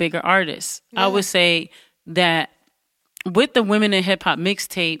know, bigger artists. Yeah. I would say that with the Women in Hip Hop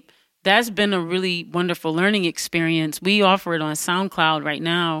mixtape, that's been a really wonderful learning experience. We offer it on SoundCloud right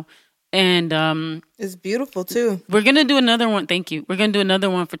now. And it's beautiful too. We're going to do another one. Thank you. We're going to do another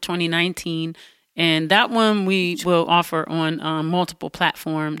one for 2019. And that one we will offer on multiple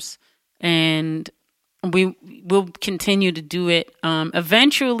platforms. And we will continue to do it.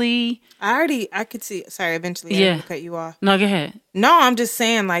 Eventually. I could see. Sorry, eventually. Yeah. I'm going to cut you off. No, go ahead. No, I'm just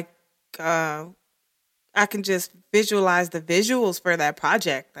saying, like, I can just visualize the visuals for that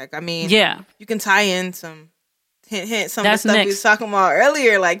project. Like, I mean, yeah, you can tie in some hint some that's of the stuff next. we was talking about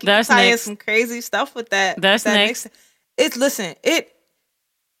earlier. Like, you that's can tie next. in some crazy stuff with that. That's that next.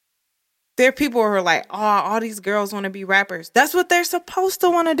 There are people who are like, oh, all these girls want to be rappers. That's what they're supposed to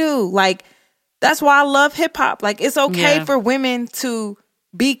want to do. Like, that's why I love hip hop. Like, it's okay for women to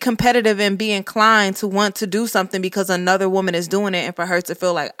be competitive and be inclined to want to do something because another woman is doing it, and for her to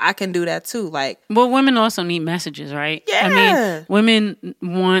feel like I can do that too. Like, well, women also need messages, right? Yeah. I mean, women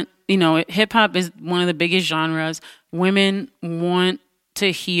want, you know, hip hop is one of the biggest genres. Women want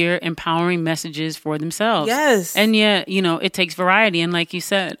to hear empowering messages for themselves. Yes. And yet, you know, it takes variety. And like you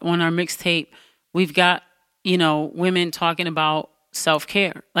said, on our mixtape, we've got, you know, women talking about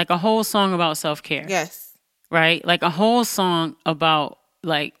self-care, like a whole song about self-care. Yes. Right? Like a whole song about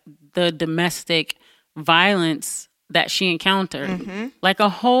like the domestic violence that she encountered. Mm-hmm. Like a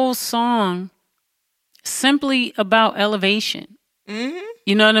whole song simply about elevation. Mm-hmm.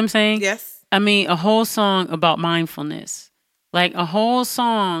 You know what I'm saying? Yes. I mean, a whole song about mindfulness. Like a whole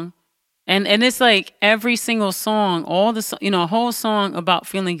song, and it's like every single song, all the, you know, a whole song about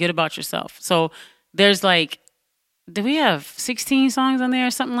feeling good about yourself. So there's like, do we have 16 songs on there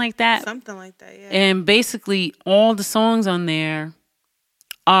or something like that? Something like that, yeah. And basically all the songs on there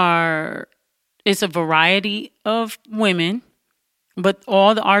it's a variety of women, but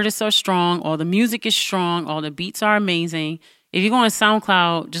all the artists are strong, all the music is strong, all the beats are amazing. If you go on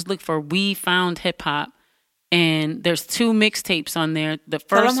SoundCloud, just look for We Found Hip Hop, and there's 2 mixtapes on there. The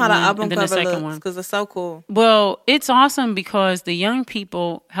first one and then the second one. Because it's so cool. Well, it's awesome because the young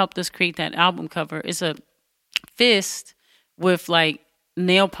people helped us create that album cover. It's a fist with like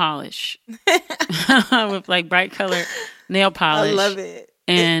nail polish, with like bright color nail polish. I love it.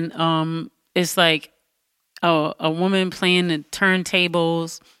 And it's like a woman playing the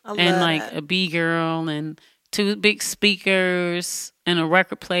turntables and like a B-girl and 2 big speakers and a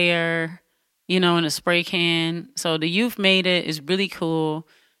record player, you know, and a spray can. So the youth made it. It's really cool,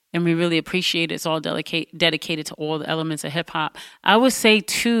 and we really appreciate it. It's all dedicated to all the elements of hip hop. I would say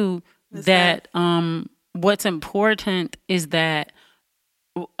too that what's important is that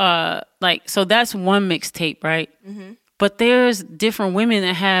like, so that's one mixtape, right? Mm-hmm. But there's different women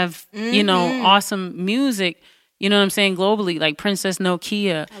that have, you know, awesome music, you know what I'm saying, globally, like Princess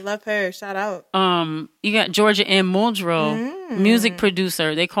Nokia. I love her. Shout out. You got Georgia Ann Muldrow, music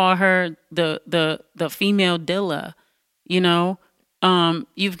producer. They call her the female Dilla, you know.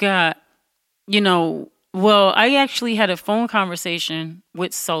 You've got, you know, well, I actually had a phone conversation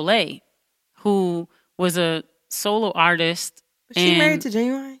with Soleil, who was a solo artist. Was she married to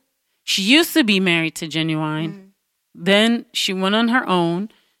Genuine? She used to be married to Genuine. Then she went on her own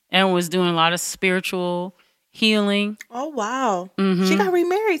and was doing a lot of spiritual healing. Oh, wow. Mm-hmm. She got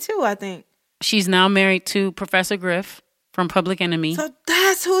remarried too, I think. She's now married to Professor Griff from Public Enemy. So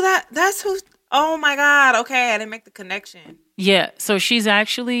that's who, oh my God. Okay, I didn't make the connection. Yeah, so she's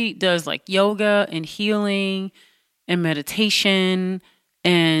actually does like yoga and healing and meditation.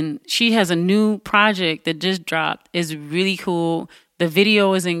 And she has a new project that just dropped. It's really cool. The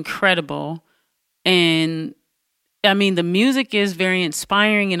video is incredible. And I mean, the music is very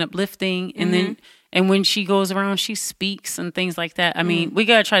inspiring and uplifting. And then when she goes around, she speaks and things like that. I mean, we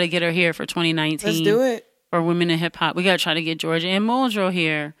got to try to get her here for 2019. Let's do it. For Women in Hip Hop. We got to try to get Georgia Ann Muldrow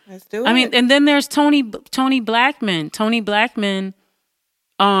here. Let's do it. I mean, and then there's Tony Blackman. Tony Blackman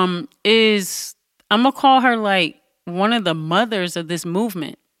is, I'm going to call her like one of the mothers of this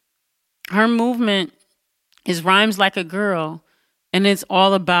movement. Her movement is Rhymes Like a Girl, and it's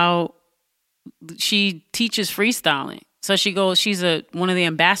all about, she teaches freestyling. So she's one of the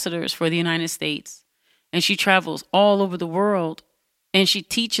ambassadors for the United States, and she travels all over the world, and she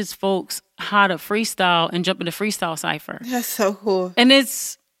teaches folks how to freestyle and jump into freestyle cypher. That's so cool. And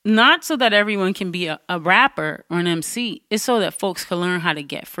it's not so that everyone can be a rapper or an MC. It's so that folks can learn how to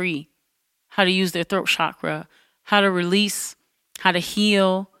get free, how to use their throat chakra, how to release, how to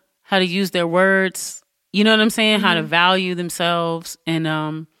heal, how to use their words. You know what I'm saying? Mm-hmm. How to value themselves.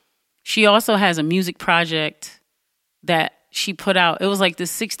 And she also has a music project that she put out. It was like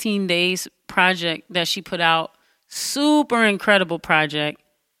this 16 days project that she put out. Super incredible project.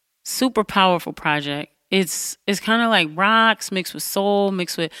 Super powerful project. It's kind of like rocks mixed with soul,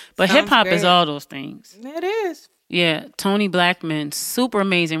 but hip hop is all those things. It is. Yeah, Tony Blackman, super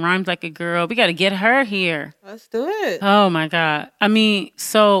amazing. Rhymes Like a Girl. We got to get her here. Let's do it. Oh my God. I mean,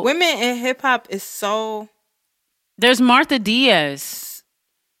 so women in hip hop is so. There's Martha Diaz.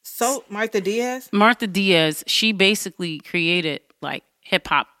 Martha Diaz? Martha Diaz, she basically created like hip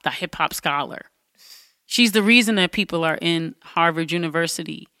hop, the hip hop scholar. She's the reason that people are in Harvard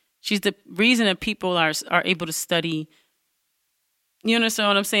University. She's the reason that people are able to study, you understand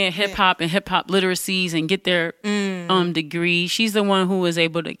what I'm saying, hip hop and hip hop literacies and get their degree. She's the one who was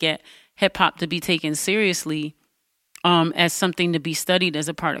able to get hip hop to be taken seriously as something to be studied as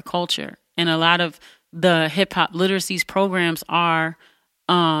a part of culture. And a lot of the hip hop literacies programs are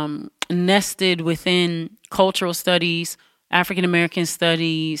nested within cultural studies, African American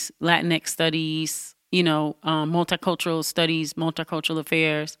studies, Latinx studies, multicultural studies, multicultural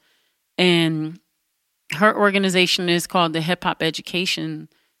affairs. And her organization is called the Hip Hop Education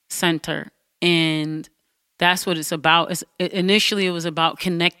Center. And that's what it's about. Initially, it was about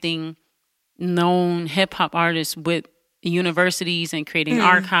connecting known hip hop artists with universities and creating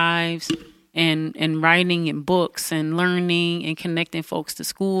archives and writing and books and learning and connecting folks to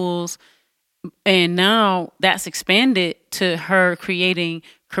schools. And now that's expanded to her creating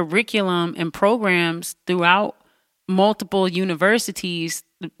curriculum and programs throughout multiple universities,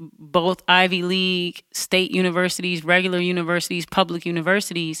 both Ivy League, state universities, regular universities, public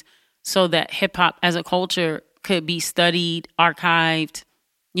universities, so that hip hop as a culture could be studied, archived,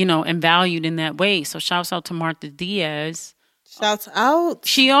 and valued in that way. So shouts out to Martha Diaz. Shouts out.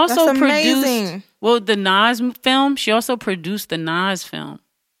 She also produced the Nas film. She also produced the Nas film.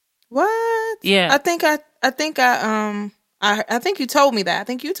 What? Yeah. I think you told me that. I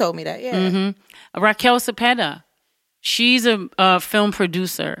think you told me that. Yeah. Mm-hmm. Raquel Cepeda. She's a film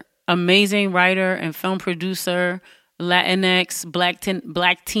producer, amazing writer and film producer, Latinx,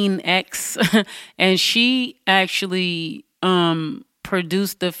 Black Teen X, and she actually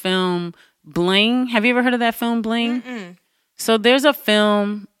produced the film Bling. Have you ever heard of that film Bling? Mm-mm. So there's a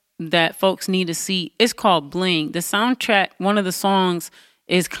film that folks need to see. It's called Bling. The soundtrack, one of the songs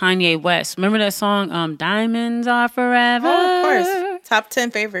is Kanye West. Remember that song, Diamonds Are Forever? Oh, of course. Top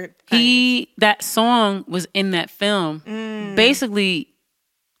 10 favorite. That song was in that film. Basically,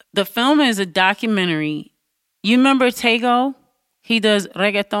 the film is a documentary. You remember Tego? He does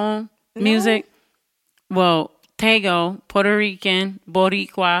reggaeton music. Well, Tego, Puerto Rican,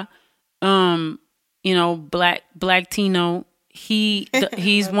 Boricua, Black Tino.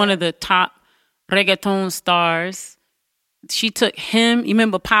 He's one of the top reggaeton stars. She took him. You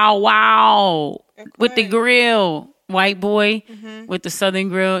remember Pow Wow with the grill, white boy with the Southern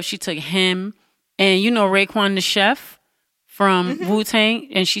grill. She took him, and Raekwon the Chef from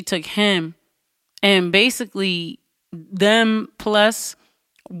Wu-Tang, and she took him, and basically them plus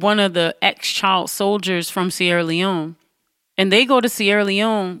one of the ex-child soldiers from Sierra Leone, and they go to Sierra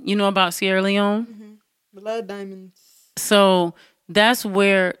Leone. You know about Sierra Leone? Blood diamonds. So that's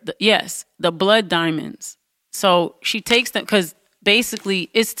where the blood diamonds. So she takes them because basically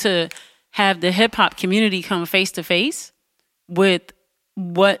it's to have the hip hop community come face to face with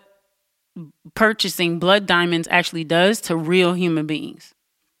what purchasing blood diamonds actually does to real human beings.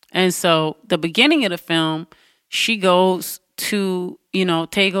 And so the beginning of the film, she goes to,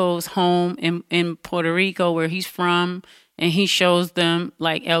 Tego's home in Puerto Rico where he's from, and he shows them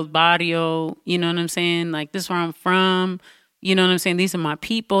like El Barrio, you know what I'm saying? Like, this is where I'm from. You know what I'm saying? These are my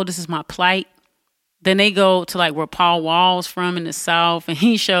people. This is my plight. Then they go to like where Paul Wall's from in the South, and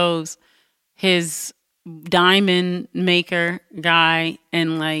he shows his diamond maker guy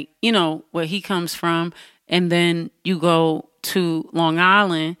and like, where he comes from. And then you go to Long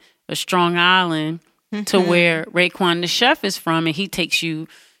Island, or Strong Island, to where Raekwon the Chef is from, and he takes you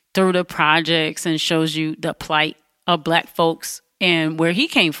through the projects and shows you the plight of Black folks and where he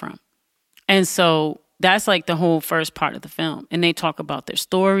came from. And so that's like the whole first part of the film. And they talk about their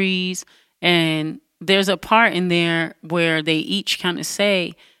stories. And there's a part in there where they each kind of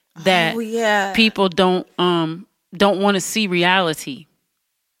say that people don't want to see reality.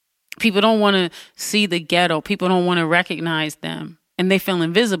 People don't want to see the ghetto. People don't want to recognize them. And they feel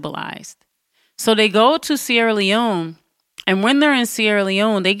invisibilized. So they go to Sierra Leone. And when they're in Sierra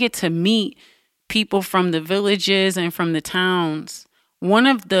Leone, they get to meet people from the villages and from the towns. One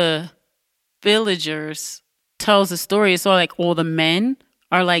of the villagers tells a story. It's all like all the men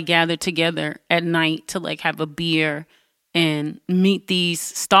are like gathered together at night to like have a beer and meet these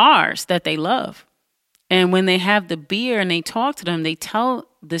stars that they love. And when they have the beer and they talk to them, they tell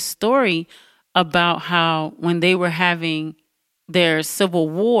the story about how when they were having their civil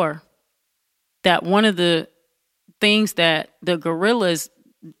war, that one of the things that the guerrillas,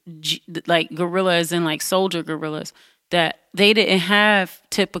 like guerrillas and like soldier guerrillas, that they didn't have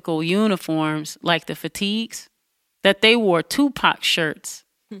typical uniforms like the fatigues, that they wore Tupac shirts.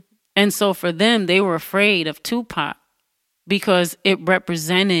 And so for them, they were afraid of Tupac because it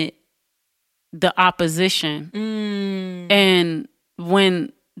represented the opposition. And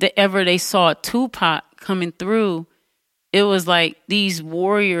when they saw Tupac coming through, it was like these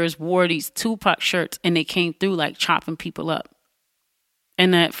warriors wore these Tupac shirts and they came through like chopping people up.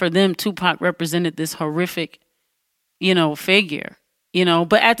 And that for them, Tupac represented this horrific, figure,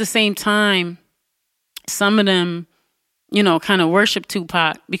 but at the same time, some of them, kind of worship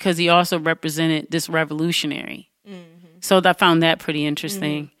Tupac because he also represented this revolutionary. So I found that pretty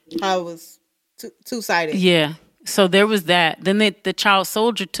interesting. How it was two-sided. Yeah. So there was that. Then the child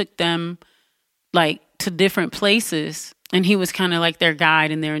soldier took them like to different places, and he was kind of like their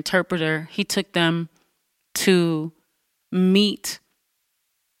guide and their interpreter. He took them to meet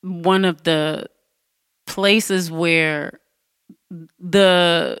one of the places where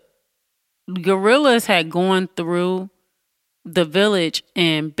the guerrillas had gone through the village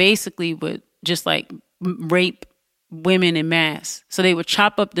and basically would just like rape women en masse. So they would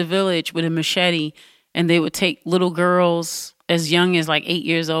chop up the village with a machete and they would take little girls as young as like 8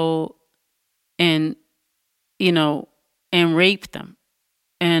 years old and, and rape them.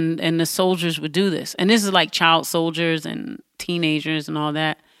 And the soldiers would do this. And this is like child soldiers and teenagers and all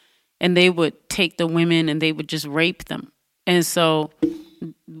that. And they would take the women and they would just rape them. And so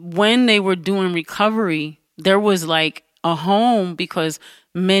when they were doing recovery, there was like a home because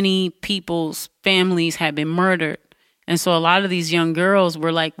many people's families had been murdered. And so a lot of these young girls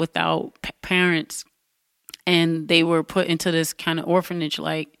were like without parents, and they were put into this kind of orphanage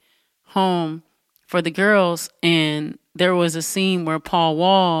like home for the girls. And there was a scene where Paul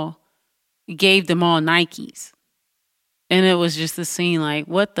Wall gave them all Nikes. And it was just a scene like,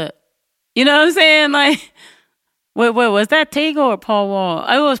 what the, you know what I'm saying? Like, wait, was that Tego or Paul Wall?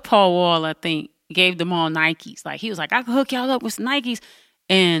 It was Paul Wall, I think, gave them all Nikes. Like, he was like, I can hook y'all up with some Nikes.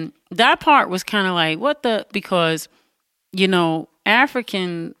 And that part was kind of like, what the, because,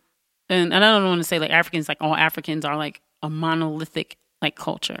 African, and I don't want to say like Africans, like all Africans are like a monolithic like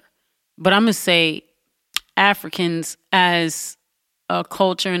culture. But I'm going to say Africans as a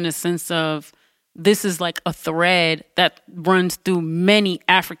culture in the sense of this is like a thread that runs through many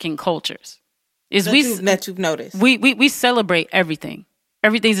African cultures. That you've noticed. We celebrate everything.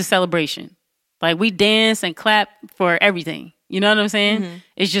 Everything's a celebration. Like we dance and clap for everything. You know what I'm saying? Mm-hmm.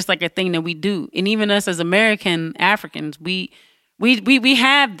 It's just like a thing that we do. And even us as American Africans, we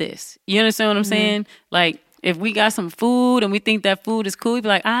have this. You understand what I'm saying? Like if we got some food and we think that food is cool, we be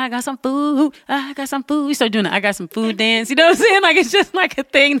like, I got some food. I got some food. We start doing it. I got some food dance. You know what I'm saying? Like it's just like a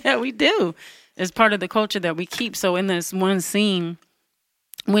thing that we do. It's part of the culture that we keep. So in this one scene,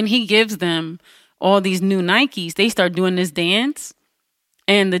 when he gives them all these new Nikes, they start doing this dance.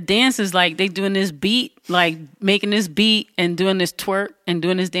 And the dance is like they doing this beat, like making this beat and doing this twerk and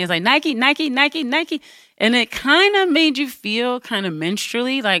doing this dance like Nike, Nike, Nike, Nike. And it kind of made you feel kind of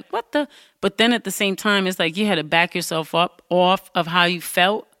menstrually like what the, but then at the same time, it's like you had to back yourself up off of how you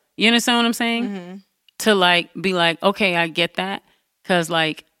felt. You understand what I'm saying? Mm-hmm. To like be like, okay, I get that. Cause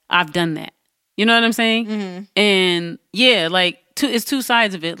like I've done that. You know what I'm saying? Mm-hmm. And yeah, like it's two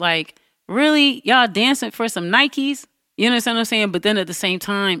sides of it. Like really y'all dancing for some Nikes? You understand what I'm saying? But then at the same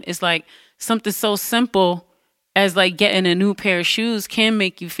time, it's like something so simple as like getting a new pair of shoes can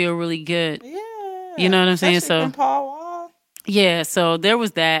make you feel really good. Yeah. You know what I'm saying? So from Paul Wall. Yeah, so there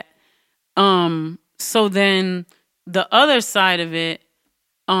was that. So then the other side of it,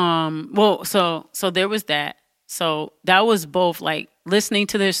 so there was that. So that was both like listening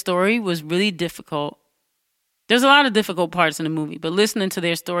to their story was really difficult. There's a lot of difficult parts in the movie, but listening to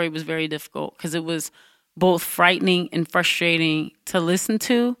their story was very difficult because it was both frightening and frustrating to listen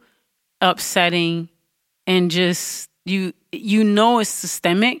to, upsetting, and just you know it's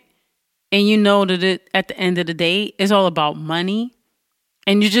systemic, and you know that it, at the end of the day, it's all about money.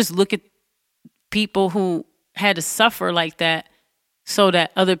 And you just look at people who had to suffer like that so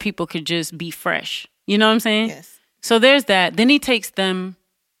that other people could just be fresh. You know what I'm saying? Yes. So there's that. Then he takes them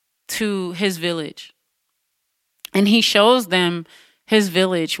to his village, and he shows them his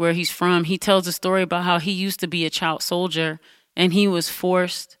village where he's from. He tells a story about how he used to be a child soldier, and he was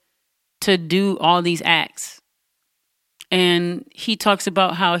forced to do all these acts. And he talks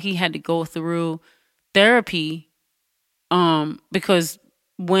about how he had to go through therapy because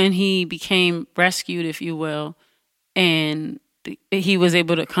when he became rescued, if you will, and he was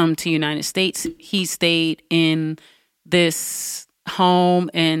able to come to United States, he stayed in this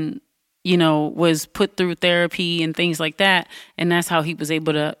home and, you know, was put through therapy and things like that. And that's how he was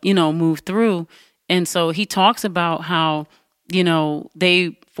able to, you know, move through. And so he talks about how, you know,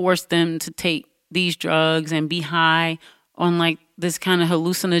 they forced them to take these drugs and be high on like this kind of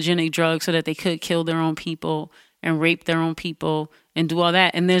hallucinogenic drug so that they could kill their own people and rape their own people and do all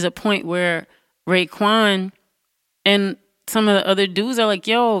that. And there's a point where Raekwon and some of the other dudes are like,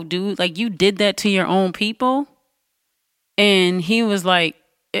 yo, dude, like you did that to your own people. And he was like,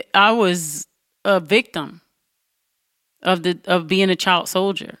 I was a victim of being a child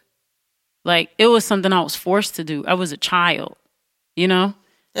soldier. Like it was something I was forced to do. I was a child, you know?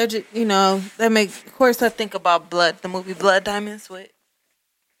 You know, that makes, of course, I think about the movie Blood Diamonds with,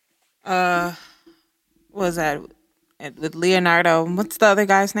 what was that? With Leonardo. What's the other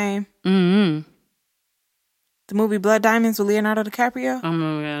guy's name? Mm-hmm. The movie Blood Diamonds with Leonardo DiCaprio?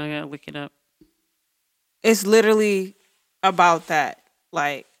 I gotta look it up. It's literally about that,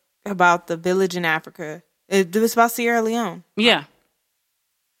 like about the village in Africa. It was about Sierra Leone. Yeah.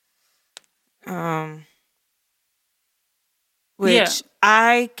 Which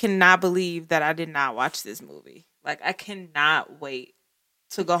I cannot believe that I did not watch this movie. Like I cannot wait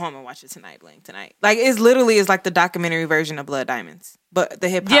to go home and watch it tonight, Bling, tonight. Like it's literally is like the documentary version of Blood Diamonds, but the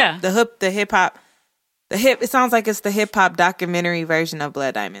hip hop, Yeah. it sounds like it's the hip hop documentary version of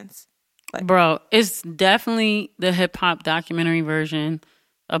Blood Diamonds. Like, bro, it's definitely the hip hop documentary version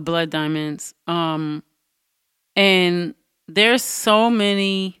of Blood Diamonds. And there's so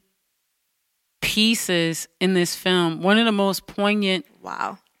many pieces in this film. One of the most poignant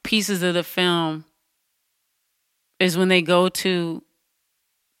wow. pieces of the film is when they go to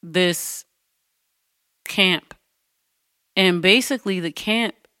this camp. And basically the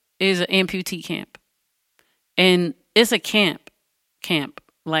camp is an amputee camp. And it's a camp,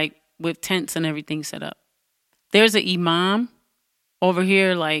 like with tents and everything set up. There's an imam over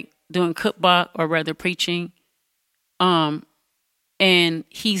here, like doing khutbah or rather preaching. And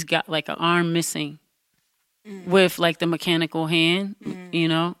he's got like an arm missing with like the mechanical hand, you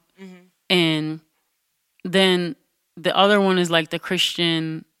know? And then the other one is like the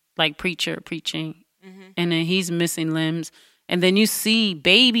Christian, like preacher preaching. And then he's missing limbs. And then you see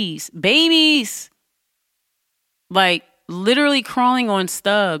babies, like literally crawling on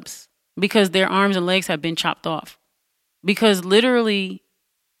stubs because their arms and legs have been chopped off. Because literally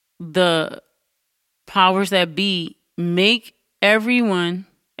the powers that be make every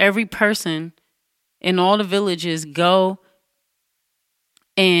person in all the villages go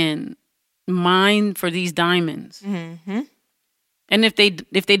and mine for these diamonds. Mm-hmm. And if they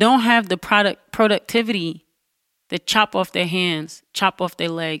don't have the productivity, they chop off their hands, chop off their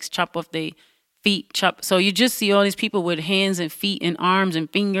legs, chop off their feet, so you just see all these people with hands and feet and arms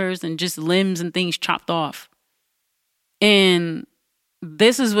and fingers and just limbs and things chopped off. And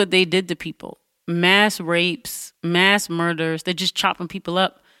this is what they did to people. Mass rapes, mass murders. They're just chopping people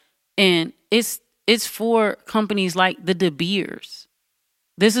up. And it's for companies like the De Beers.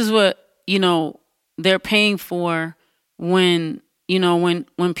 This is what, you know, they're paying for when, you know,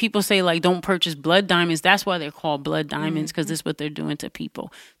 when people say like don't purchase blood diamonds, that's why they're called blood diamonds, because this is what they're doing to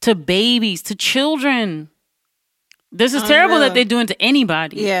people, to babies, to children. This is terrible that they're doing to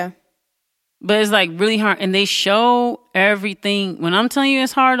anybody. Yeah. But it's like really hard. And they show everything. When I'm telling you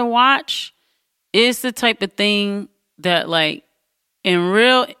it's hard to watch, it's the type of thing that like in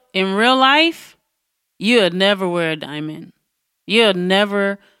real life, you'll never wear a diamond. You'll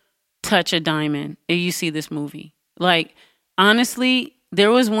never touch a diamond if you see this movie. Like, honestly,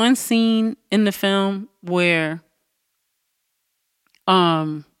 there was one scene in the film where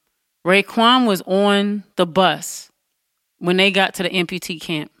Raekwon was on the bus when they got to the amputee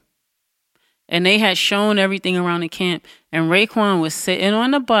camp. And they had shown everything around the camp. And Raekwon was sitting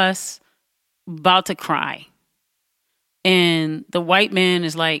on the bus about to cry. And the white man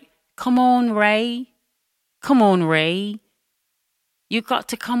is like, come on, Ray. Come on, Ray. You got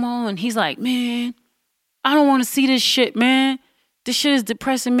to come on. He's like, man, I don't want to see this shit, man. This shit is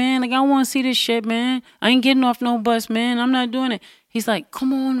depressing, man. Like, I don't want to see this shit, man. I ain't getting off no bus, man. I'm not doing it. He's like,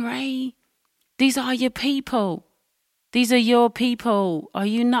 come on, Ray. These are your people. These are your people. Are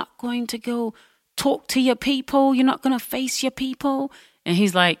you not going to go talk to your people? You're not going to face your people? And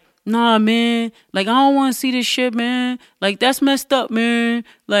he's like, nah, man. Like, I don't want to see this shit, man. Like, that's messed up, man.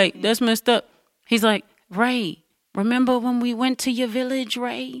 Like, that's messed up. He's like, Ray, remember when we went to your village,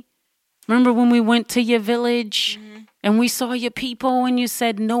 Ray? Remember when we went to your village and we saw your people and you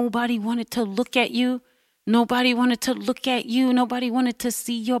said nobody wanted to look at you? Nobody wanted to look at you. Nobody wanted to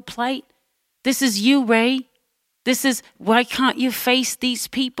see your plight. This is you, Ray. This is, why can't you face these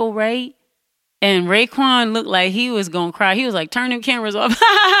people, Ray? And Raekwon looked like he was going to cry. He was like, turn them cameras off.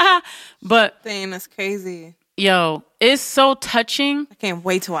 But, Dang, that's crazy. Yo, it's so touching. I can't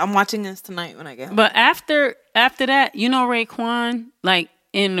wait till I'm watching this tonight when I get home. But after that, you know, Raekwon, like,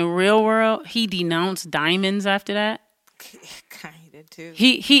 in the real world, he denounced diamonds after that. Kinda too.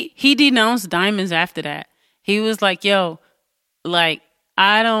 He denounced diamonds after that. He was like, yo, like,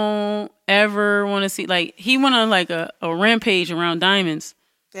 I don't ever want to see, like, he went on like a rampage around diamonds.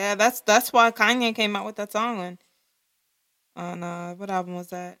 Yeah, that's why Kanye came out with that song on what album was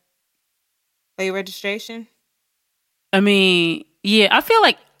that? Late Registration? I mean, yeah, I feel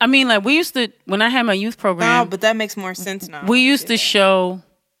like, we used to, when I had my youth program. No, but that makes more sense now. We used to show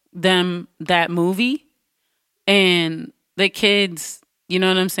them that movie, and the kids, you know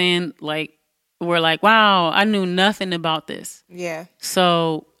what I'm saying? Like, were like, wow, I knew nothing about this. Yeah.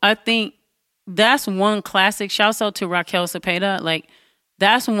 So I think that's one classic. Shouts out to Raquel Cepeda. Like,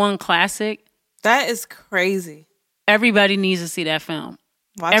 that's one classic. That is crazy. Everybody needs to see that film.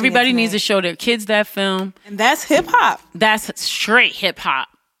 Everybody needs to show their kids that film. And that's hip hop. That's straight hip hop.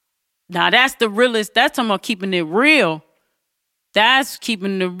 Now, that's the realest. That's talking about keeping it real. That's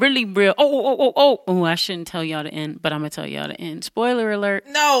keeping it really real. Oh, I shouldn't tell y'all the end, but I'm going to tell y'all the end. Spoiler alert.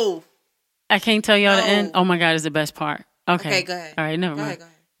 No. I can't tell y'all the end. Oh, my God, it's the best part. Okay, go ahead. All right, never mind. Go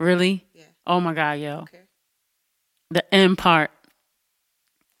ahead. Really? Yeah. Oh, my God, yo. Okay. The end part.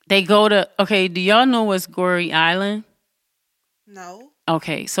 They go to, okay, do y'all know what's Goree Island? No.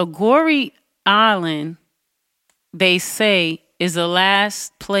 Okay, so Goree Island, they say, is the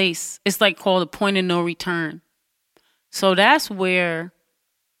last place. It's like called a point of no return. So that's where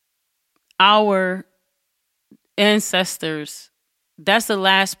our ancestors, that's the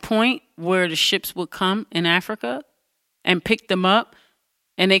last point where the ships would come in Africa and pick them up.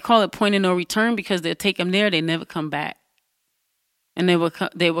 And they call it point of no return because they'll take them there. They never come back. And they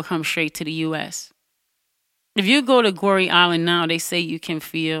will come straight to the U.S. If you go to Goree Island now, they say you can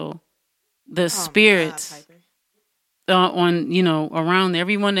feel the spirits on, you know, around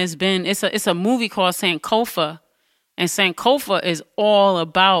everyone that's been. It's a movie called Sankofa. And Sankofa is all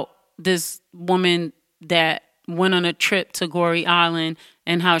about this woman that went on a trip to Goree Island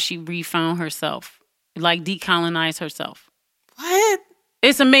and how she refound herself, like decolonized herself. What?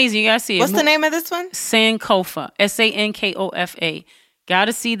 It's amazing. You gotta see it. What's the name of this one? Sankofa. Sankofa.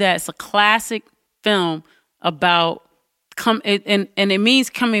 Gotta see that. It's a classic film about and it means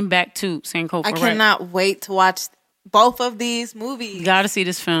coming back to Sankofa. I cannot wait to watch both of these movies. You gotta see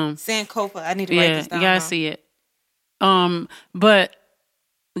this film. Sankofa. I need to write this down. You gotta see it. But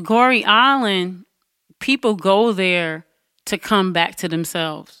Goree Island, people go there to come back to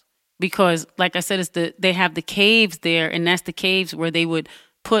themselves because, like I said, they have the caves there, and that's the caves where they would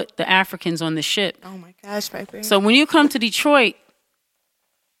put the Africans on the ship. Oh my gosh, Piper. So when you come to Detroit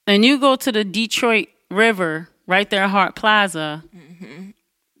and you go to the Detroit River right there at Hart Plaza,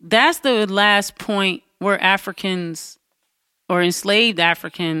 that's the last point where Africans or enslaved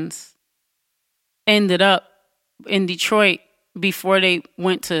Africans ended up in Detroit before they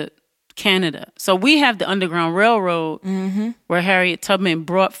went to Canada. So we have the Underground Railroad where Harriet Tubman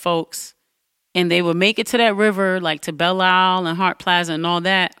brought folks and they would make it to that river, like to Belle Isle and Hart Plaza and all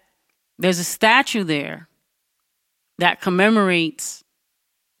that. There's a statue there that commemorates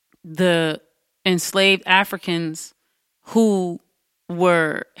the enslaved Africans who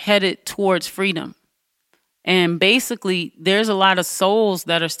were headed towards freedom. And basically, there's a lot of souls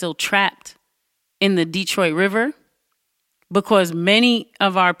that are still trapped in the Detroit River because many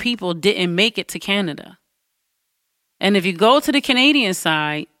of our people didn't make it to Canada. And if you go to the Canadian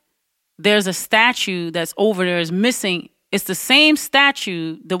side, there's a statue that's over there is missing. It's the same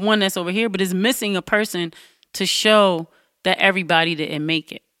statue, the one that's over here, but it's missing a person to show that everybody didn't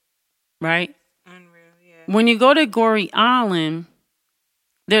make it. Right? Unreal, yeah. When you go to Goree Island,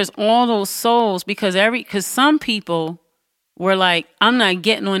 there's all those souls because some people were like, I'm not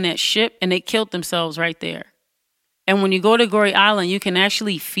getting on that ship, and they killed themselves right there. And when you go to Goree Island, you can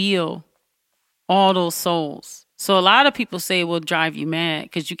actually feel all those souls. So a lot of people say it will drive you mad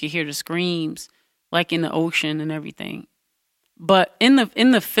because you can hear the screams like in the ocean and everything. But in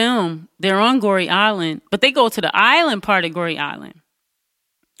the film, they're on Goree Island, but they go to the island part of Goree Island.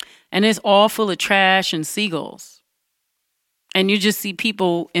 And it's all full of trash and seagulls. And you just see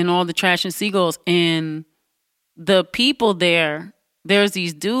people in all the trash and seagulls. And the people there's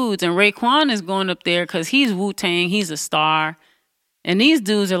these dudes. And Raekwon is going up there because he's Wu-Tang. He's a star. And these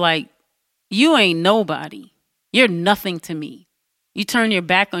dudes are like, you ain't nobody. You're nothing to me. You turn your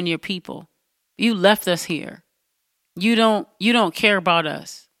back on your people. You left us here. You don't care about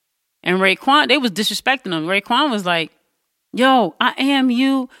us. And Raekwon, they was disrespecting him. Raekwon was like, yo, I am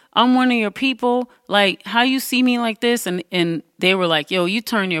you. I'm one of your people. Like, how you see me like this? And they were like, yo, you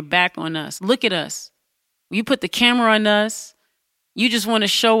turn your back on us. Look at us. You put the camera on us. You just want to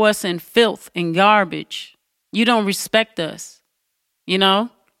show us in filth and garbage. You don't respect us, you know?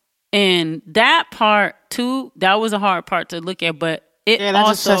 And that part, too, that was a hard part to look at. But it that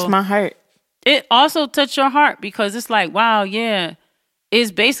also just touched my heart. It also touched your heart because it's like, wow, yeah.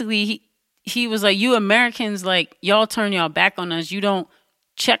 It's basically, he was like, you Americans, like, y'all turn y'all back on us. You don't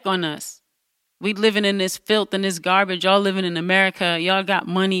check on us. We living in this filth and this garbage. Y'all living in America. Y'all got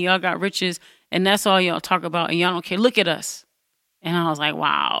money. Y'all got riches. And that's all y'all talk about. And y'all don't care. Look at us. And I was like,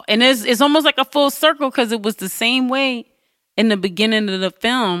 wow. And it's almost like a full circle because it was the same way in the beginning of the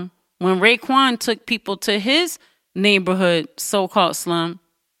film when Raekwon took people to his neighborhood, so-called slum.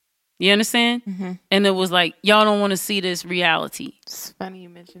 You understand? Mm-hmm. And it was like, y'all don't want to see this reality. It's funny you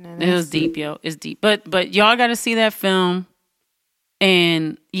mentioned that. It was deep, yo. It's deep. But y'all got to see that film.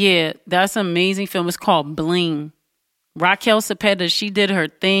 And yeah, that's an amazing film. It's called Bling. Raquel Cepeda, she did her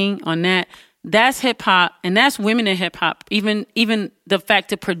thing on that. That's hip hop, and that's women in hip hop. Even the fact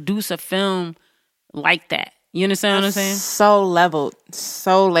to produce a film like that. You understand what I'm saying? So leveled,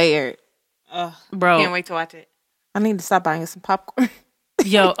 so layered. Bro, can't wait to watch it. I need to stop buying some popcorn.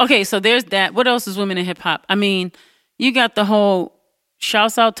 Yo, okay, so there's that. What else is women in hip hop? I mean, you got the whole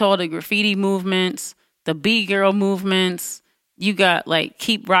shouts out to all the graffiti movements, the B-girl movements. You got like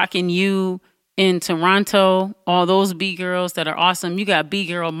Keep Rockin' You in Toronto, all those B-girls that are awesome. You got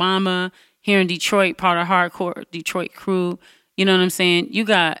B-Girl Mama here in Detroit, part of hardcore Detroit crew. You know what I'm saying? You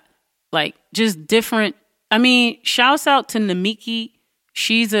got like just different. I mean, shouts out to Namiki.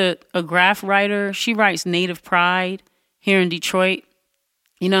 She's a graph writer. She writes Native Pride here in Detroit.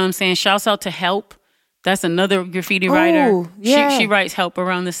 You know what I'm saying? Shouts out to Help. That's another graffiti writer. Yeah. She writes Help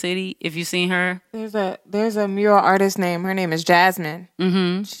around the city. If you've seen her, there's a mural artist name. Her name is Jasmine.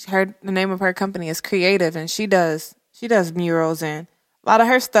 Mm-hmm. The name of her company is Creative, and she does murals, and a lot of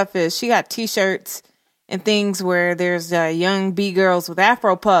her stuff is she got T-shirts and things where there's young B girls with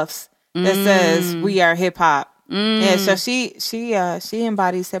Afro puffs that says "We are hip hop." Yeah, so she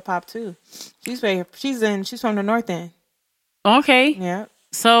embodies hip hop too. She's from the North End. Okay. Yeah.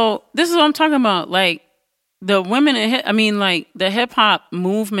 So this is what I'm talking about. Like the women in like the hip hop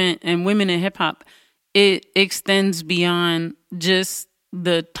movement and women in hip hop, it extends beyond just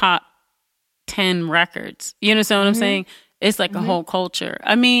the top 10 records. You understand what I'm saying? It's like a whole culture.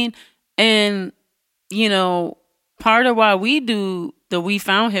 I mean, and you know, part of why we do the We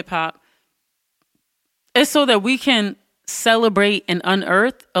Found Hip Hop is so that we can celebrate and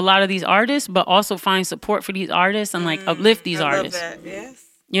unearth a lot of these artists, but also find support for these artists and like uplift these artists. Love that. Yes.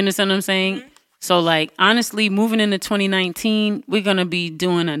 You understand what I'm saying? Mm-hmm. So like, honestly, moving into 2019, we're going to be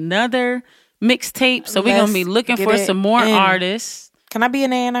doing another mixtape. So we're going to be looking for some more artists. Can I be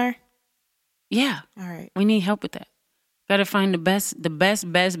an A&R? Yeah. All right. We need help with that. Got to find the best.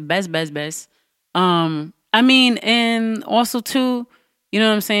 I mean, and also too, you know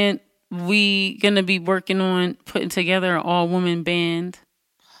what I'm saying? We gonna be working on putting together an all-woman band.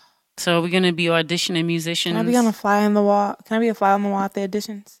 So we're gonna be auditioning musicians. Can I be on a fly on the wall? Can I be a fly on the wall at the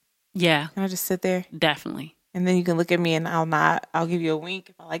auditions? Yeah. Can I just sit there? Definitely. And then you can look at me and I'll nod. I'll give you a wink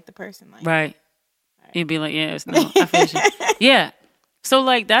if I like the person. Like, right. You'd be like, yes, no, I feel you. Yeah. So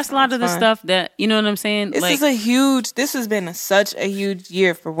like that's a lot of the stuff that, you know what I'm saying? This has been such a huge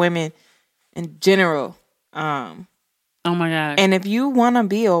year for women in general. Oh my God. And if you want to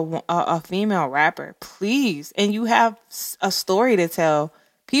be a female rapper, please, and you have a story to tell,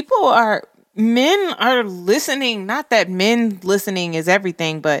 men are listening. Not that men listening is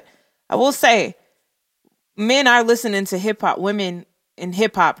everything, but I will say men are listening to hip hop, women in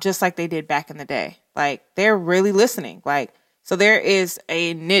hip hop, just like they did back in the day. Like they're really listening. Like, so there is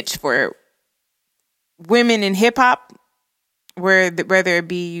a niche for women in hip hop whether it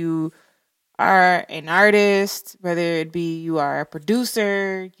be you are an artist, whether it be you are a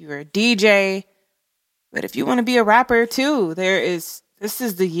producer, you're a DJ. But if you want to be a rapper too, this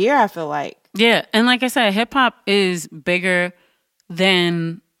is the year, I feel like. Yeah. And like I said, hip hop is bigger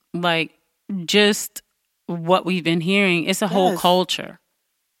than like just what we've been hearing. It's a whole culture.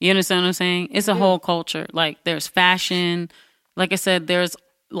 You understand what I'm saying? It's a whole culture. Like there's fashion. Like I said, there's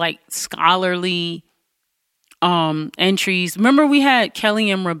like scholarly entries. Remember we had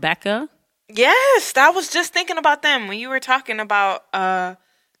Kelly and Rebecca? Yes, I was just thinking about them when you were talking about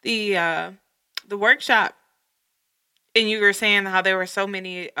the workshop, and you were saying how there were so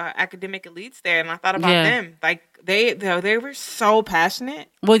many academic elites there, and I thought about them. Like they were so passionate.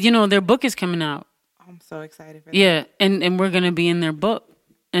 Well, you know, their book is coming out. I'm so excited for that. Yeah, and we're gonna be in their book,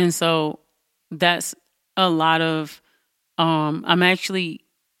 and so that's a lot of. I'm actually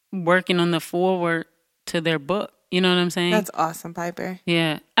working on the forward to their book. You know what I'm saying? That's awesome, Piper.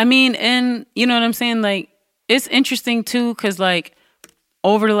 Yeah. I mean, and you know what I'm saying? Like, it's interesting too, because like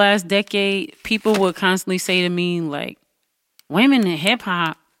over the last decade, people would constantly say to me, like, women in hip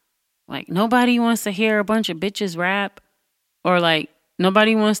hop, like nobody wants to hear a bunch of bitches rap, or like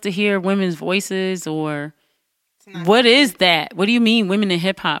nobody wants to hear women's voices, or what is that? What do you mean women in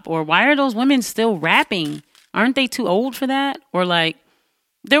hip hop? Or why are those women still rapping? Aren't they too old for that? Or like,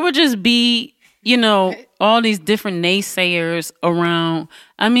 there would just be, you know, all these different naysayers around.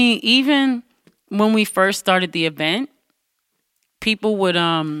 I mean, even when we first started the event, people would,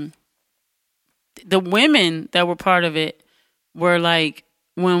 the women that were part of it were like,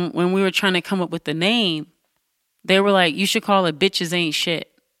 when we were trying to come up with the name, they were like, you should call it Bitches Ain't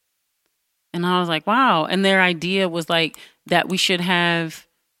Shit. And I was like, wow. And their idea was like that we should have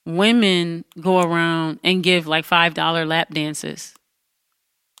women go around and give like $5 lap dances.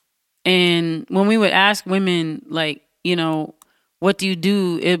 And when we would ask women, like, you know, what do you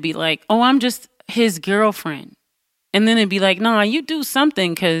do? It'd be like, oh, I'm just his girlfriend. And then it'd be like, nah, you do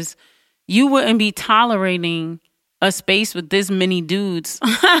something, because you wouldn't be tolerating a space with this many dudes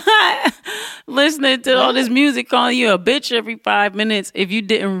listening to all this music, calling you a bitch every 5 minutes if you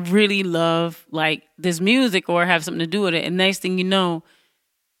didn't really love like this music or have something to do with it. And next thing you know,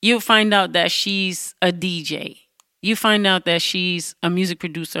 you'll find out that she's a DJ. You find out that she's a music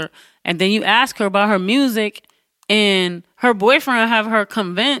producer. And then you ask her about her music, and her boyfriend will have her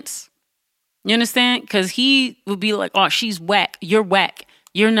convinced. You understand? Because he would be like, oh, she's whack. You're whack.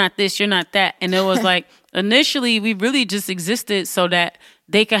 You're not this. You're not that. And it was like, initially, we really just existed so that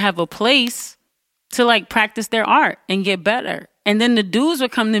they could have a place to like practice their art and get better. And then the dudes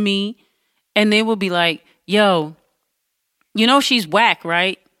would come to me and they would be like, yo, you know she's whack,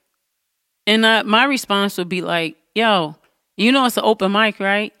 right? And my response would be like, yo, you know it's an open mic,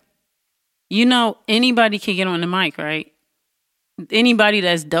 right? You know anybody can get on the mic, right? Anybody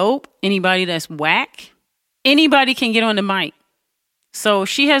that's dope, anybody that's whack, anybody can get on the mic. So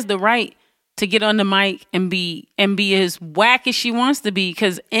she has the right to get on the mic and be as whack as she wants to be,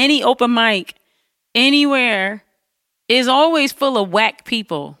 because any open mic anywhere is always full of whack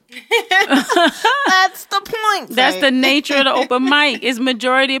people. That's the point. That's the nature of the open mic. Is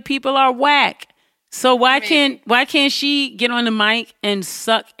majority of people are whack. So why can't she get on the mic and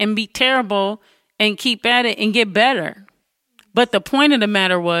suck and be terrible and keep at it and get better? But the point of the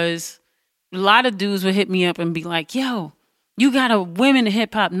matter was, a lot of dudes would hit me up and be like, yo, you got a women in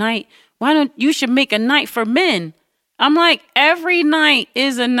hip hop night. Why don't you should make a night for men? I'm like, every night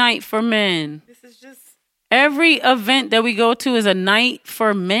is a night for men. This is just every event that we go to is a night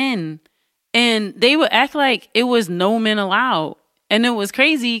for men. And they would act like it was no men allowed. And it was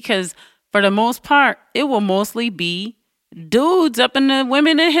crazy because for the most part, it will mostly be dudes up in the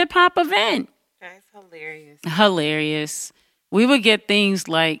women in hip hop event. That's hilarious. Hilarious. We would get things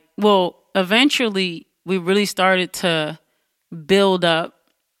like, well, eventually we really started to build up,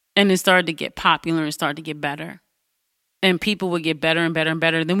 and it started to get popular and started to get better. And people would get better and better and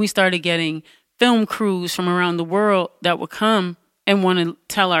better. Then we started getting film crews from around the world that would come and want to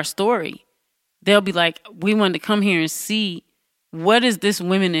tell our story. They'll be like, we want to come here and see what is this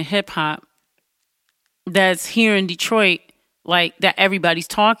women in hip hop that's here in Detroit, like that everybody's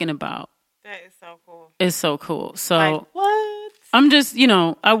talking about. That is so cool. It's so cool. So like, what? I'm just, you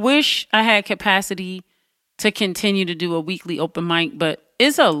know, I wish I had capacity to continue to do a weekly open mic, but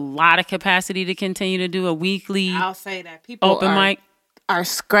it's a lot of capacity to continue to do a weekly I'll say that people open mic. Are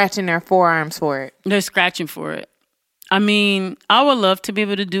scratching their forearms for it. They're scratching for it. I mean, I would love to be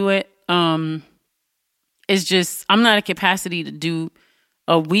able to do it. It's just, I'm not at capacity to do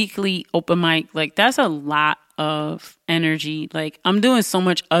a weekly open mic. Like, that's a lot of energy. Like, I'm doing so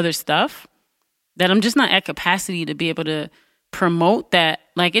much other stuff that I'm just not at capacity to be able to promote that.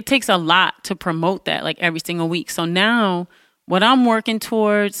 Like, it takes a lot to promote that, like, every single week. So now what I'm working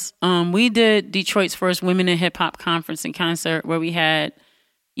towards, we did Detroit's first Women in Hip Hop conference and concert where we had,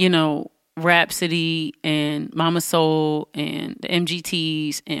 you know, Rhapsody and Mama Soul and the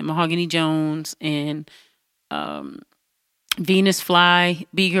MGTs and Mahogany Jones and Venus Fly,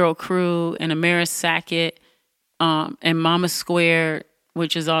 B-Girl Crew and Amaris Sackett and Mama Square,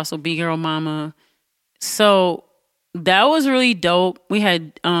 which is also B-Girl Mama. So that was really dope. We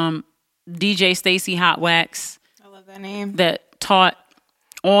had DJ Stacy Hot Wax. I love that name. That taught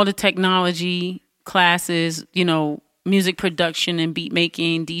all the technology classes, you know, music production and beat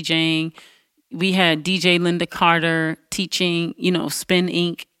making, DJing. We had DJ Linda Carter teaching, you know, Spin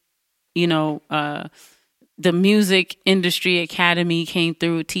Inc. You know, the Music Industry Academy came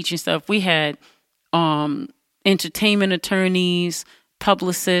through teaching stuff. We had entertainment attorneys,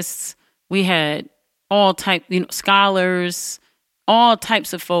 publicists. We had all type, you know, scholars, all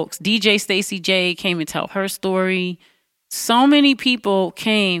types of folks. DJ Stacey J came to tell her story. So many people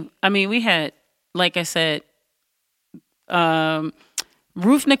came. I mean, we had, like I said,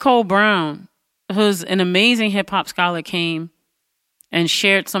 Ruth Nicole Brown, who's an amazing hip hop scholar, came and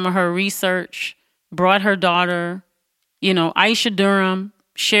shared some of her research, brought her daughter. You know, Aisha Durham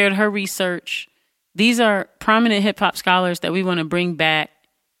shared her research. These are prominent hip hop scholars that we want to bring back.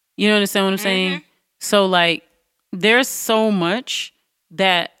 You know what I'm saying? So, like, there's so much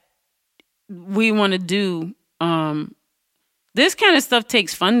that we want to do. This kind of stuff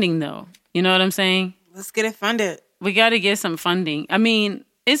takes funding, though. You know what I'm saying? Let's get it funded. We got to get some funding. I mean,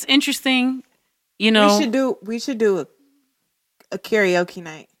 it's interesting. You know, we should do a karaoke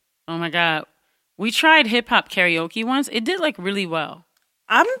night. Oh my God, we tried hip hop karaoke once. It did like really well.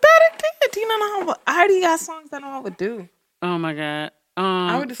 I bet it did. You don't know how. I already got songs I know I would do. Oh my God.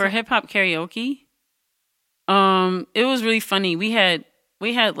 For hip hop karaoke, it was really funny. We had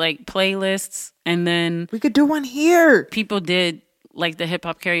like playlists, and then we could do one here. People did like the hip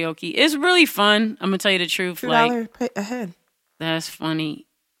hop karaoke. It's really fun. I'm gonna tell you the truth. $2 like a head. That's funny.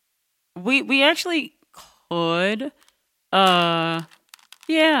 We actually could. Yeah.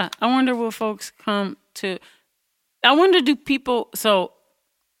 I wonder will folks come to. I wonder do people. So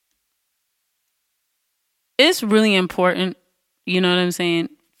it's really important. You know what I'm saying,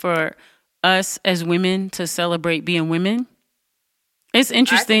 for us as women to celebrate being women. It's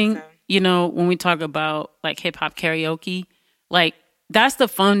interesting, so. You know, when we talk about like hip hop karaoke, like that's the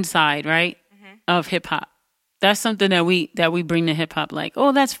fun side, right? Mm-hmm. Of hip hop. That's something that we bring to hip hop. Like,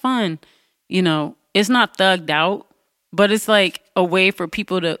 oh, that's fun. You know, it's not thugged out, but it's like a way for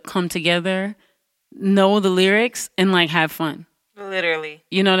people to come together, know the lyrics, and like have fun. Literally.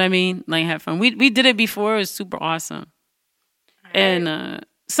 You know what I mean? Like have fun. We did it before. It was super awesome. Right. And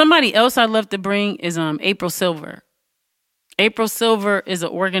somebody else I'd love to bring is April Silver. April Silver is an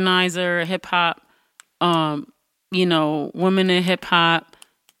organizer, a hip hop, you know, woman in hip hop.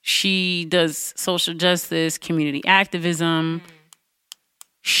 She does social justice, community activism.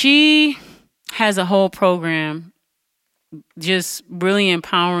 She has a whole program just really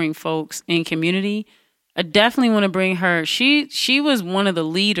empowering folks in community. I definitely want to bring her. She was one of the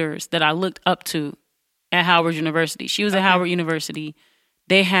leaders that I looked up to at Howard University. She was at Howard University.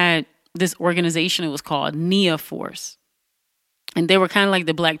 They had this organization. It was called NIA Force. And they were kind of like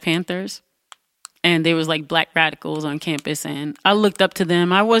the Black Panthers. And there was like Black radicals on campus. And I looked up to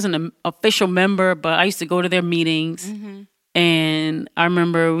them. I wasn't an official member, but I used to go to their meetings. Mm-hmm. And I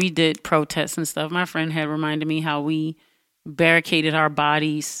remember we did protests and stuff. My friend had reminded me how we barricaded our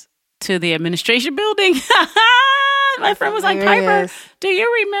bodies to the administration building. My friend was like, Piper, do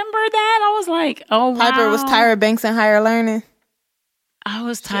you remember that? I was like, oh, wow. Piper was Tyra Banks in Higher Learning. I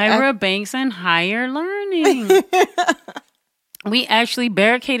was Tyra Banks in Higher Learning. We actually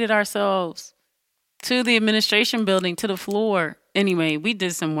barricaded ourselves to the administration building, to the floor. Anyway, we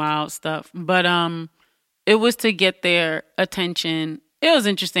did some wild stuff. But it was to get their attention. It was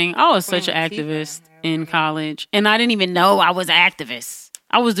interesting. I was such an activist in college. And I didn't even know I was an activist.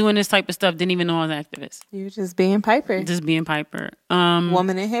 I was doing this type of stuff, didn't even know I was an activist. You were just being Piper. Just being Piper. A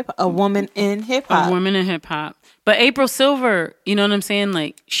woman in hip hop. A woman in hip hop. But April Silver, you know what I'm saying?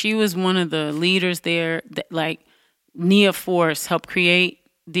 Like, she was one of the leaders there that, like, NIA Force helped create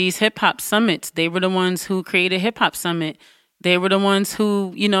these hip hop summits. They were the ones who created Hip Hop Summit. They were the ones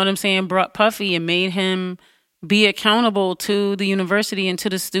who, you know what I'm saying, brought Puffy and made him be accountable to the university and to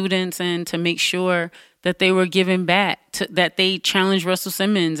the students, and to make sure that they were giving back, that they challenged Russell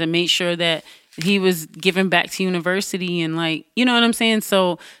Simmons and made sure that he was giving back to university, and like, you know what I'm saying?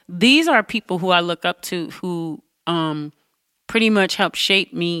 So these are people who I look up to, who pretty much help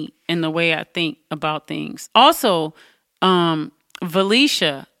shape me in the way I think about things. Also,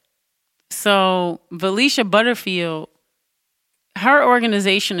 Valisha. So Valisha Butterfield, her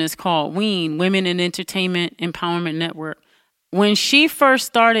organization is called WEEN, Women in Entertainment Empowerment Network. when she first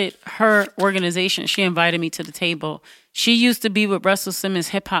started her organization, she invited me to the table. She used to be with Russell Simmons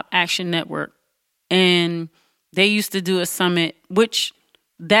Hip Hop Action Network, and they used to do a summit, which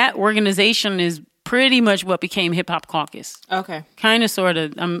that organization is pretty much what became Hip Hop Caucus. Okay. Kind of, sort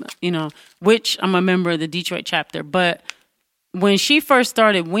of, which I'm a member of the Detroit chapter. But when she first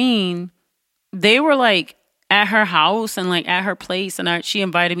started Ween, they were like at her house and like at her place, and she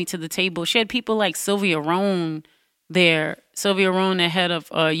invited me to the table. She had people like Sylvia Rohn there. Sylvia Rohn, the head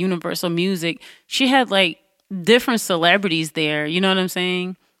of Universal Music. She had like different celebrities there. You know what I'm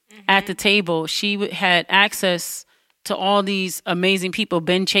saying? Mm-hmm. At the table, she had access to all these amazing people,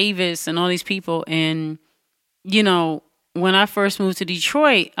 Ben Chavis and all these people. And, you know, when I first moved to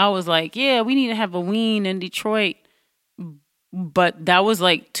Detroit, I was like, yeah, we need to have a Ween in Detroit. But that was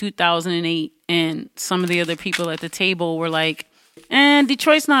like 2008. And some of the other people at the table were like,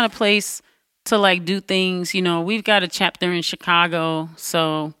 Detroit's not a place to like do things. You know, we've got a chapter in Chicago,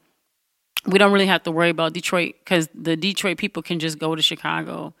 so we don't really have to worry about Detroit because the Detroit people can just go to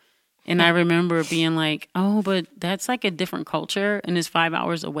Chicago. And I remember being like, oh, but that's like a different culture and it's 5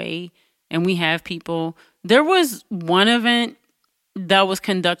 hours away. And we have people. There was one event that was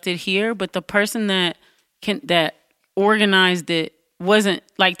conducted here, but the person that organized it wasn't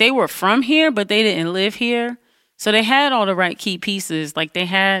like, they were from here, but they didn't live here. So they had all the right key pieces. Like they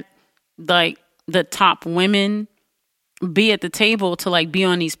had like the top women be at the table to like be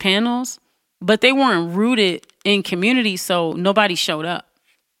on these panels, but they weren't rooted in community. So nobody showed up.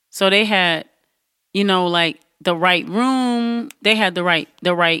 So they had, you know, like the right room, they had the right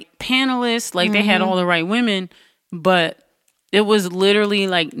panelists, like they had all the right women, but it was literally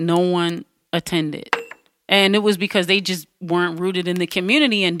like no one attended. And it was because they just weren't rooted in the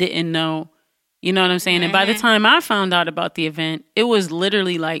community and didn't know, you know what I'm saying? Mm-hmm. And by the time I found out about the event, it was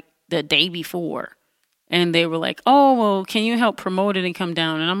literally like the day before. And they were like, oh, well, can you help promote it and come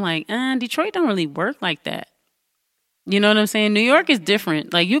down? And I'm like, Detroit don't really work like that. You know what I'm saying? New York is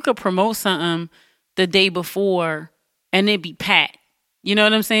different. Like you could promote something the day before and it'd be packed. You know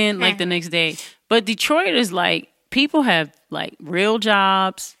what I'm saying? Like the next day. But Detroit is like, people have like real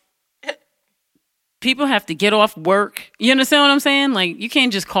jobs. People have to get off work. You understand what I'm saying? Like you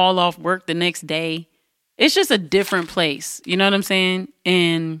can't just call off work the next day. It's just a different place. You know what I'm saying?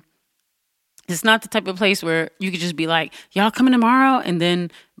 And it's not the type of place where you could just be like, y'all coming tomorrow? And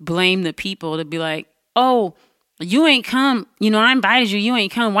then blame the people to be like, oh, you ain't come. You know, I invited you. You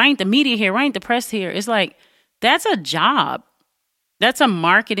ain't come. Why ain't the media here? Why ain't the press here? It's like, that's a job. That's a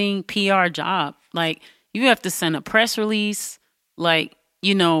marketing PR job. Like you have to send a press release, like,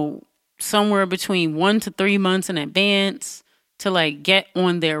 you know, somewhere between 1 to 3 months in advance to like get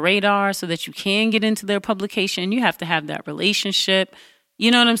on their radar so that you can get into their publication. You have to have that relationship. You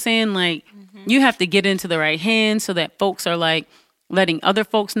know what I'm saying? Like you have to get into the right hands so that folks are like letting other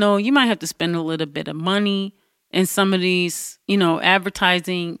folks know. You might have to spend a little bit of money in some of these, you know,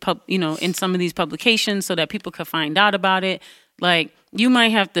 advertising, in some of these publications so that people could find out about it. Like you might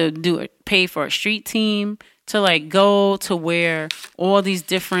have to pay for a street team to like go to where all these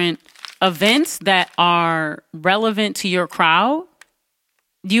different events that are relevant to your crowd.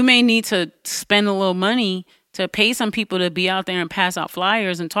 You may need to spend a little money to pay some people to be out there and pass out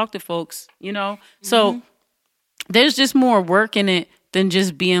flyers and talk to folks, you know? So there's just more work in it than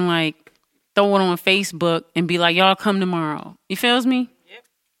just being like, throw it on Facebook and be like, y'all come tomorrow. You feels me? Yep.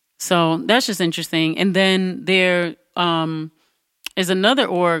 So that's just interesting. And then there is another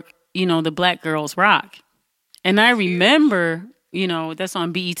org, you know, the Black Girls Rock. And I remember, you know, that's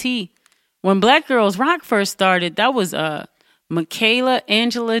on BET. When Black Girls Rock first started, that was Michaela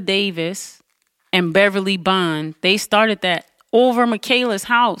Angela Davis and Beverly Bond. They started that over Michaela's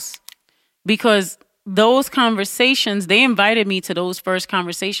house because those conversations, they invited me to those first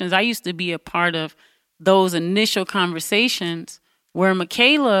conversations. I used to be a part of those initial conversations where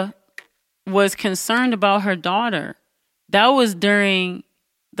Michaela was concerned about her daughter. That was during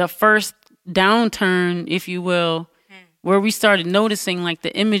the first downturn, if you will, where we started noticing like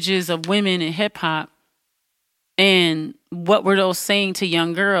the images of women in hip hop and what were those saying to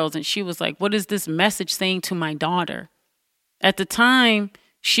young girls. And she was like, what is this message saying to my daughter? At the time,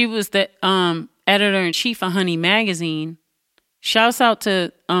 she was the editor-in-chief of Honey Magazine. Shouts out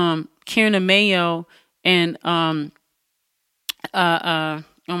to Kierna Mayo and oh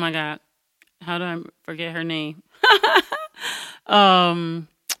my God, how do I forget her name? From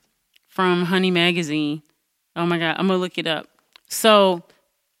Honey Magazine. Oh my God, I'm gonna look it up. So,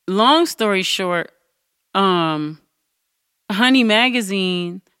 long story short, Honey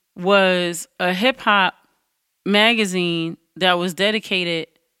Magazine was a hip hop magazine that was dedicated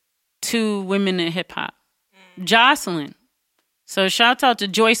to women in hip hop. Jocelyn So shouts out to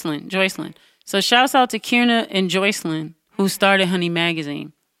Joycelyn. So shouts out to Kierna and Joycelyn, who started Honey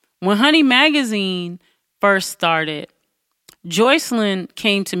Magazine. When Honey Magazine first started, Joycelyn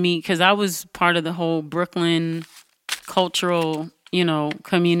came to me because I was part of the whole Brooklyn cultural,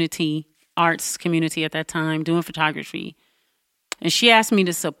 community, arts community at that time, doing photography. And she asked me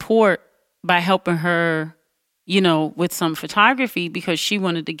to support by helping her, with some photography because she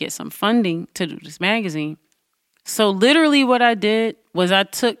wanted to get some funding to do this magazine. So literally what I did was I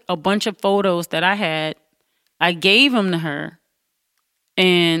took a bunch of photos that I had, I gave them to her,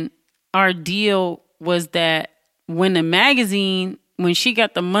 and our deal was that when she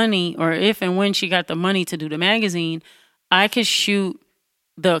got the money, or if and when she got the money to do the magazine, I could shoot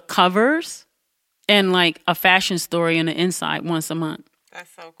the covers and like a fashion story on the inside once a month. That's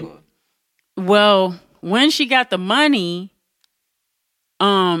so cool. Well, when she got the money,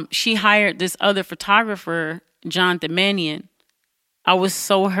 she hired this other photographer, Jonathan Mannion. I was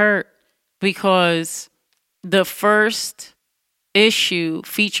so hurt because the first issue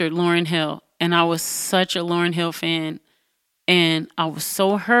featured Lauryn Hill, and I was such a Lauryn Hill fan. And I was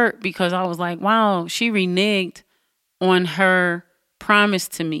so hurt because I was like, wow, she reneged on her promise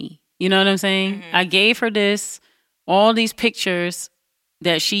to me. You know what I'm saying? Mm-hmm. I gave her all these pictures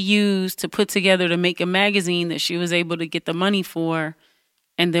that she used to put together to make a magazine that she was able to get the money for.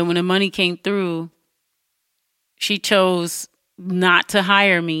 And then when the money came through, she chose not to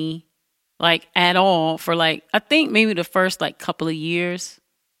hire me like at all for like, I think maybe the first like couple of years.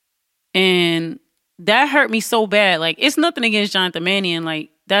 And that hurt me so bad. Like, it's nothing against Jonathan Mannion. Like,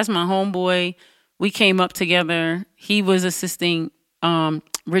 that's my homeboy. We came up together. He was assisting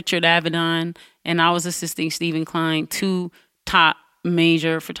Richard Avedon, and I was assisting Stephen Klein, two top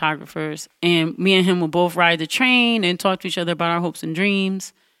major photographers. And me and him would both ride the train and talk to each other about our hopes and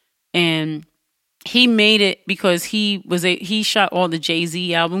dreams. And he made it because he shot all the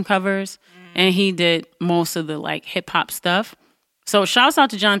Jay-Z album covers, and he did most of the like hip hop stuff. So shouts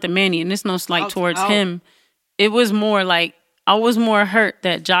out to Jonathan Mannion, and it's no slight towards him. It was more like, I was more hurt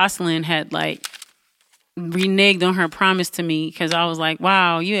that Jocelyn had like reneged on her promise to me, because I was like,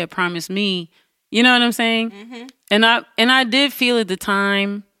 wow, you had promised me. You know what I'm saying? Mm-hmm. And I did feel at the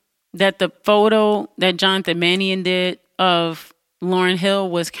time that the photo that Jonathan Mannion did of Lauryn Hill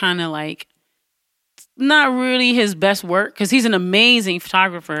was kind of like not really his best work, because he's an amazing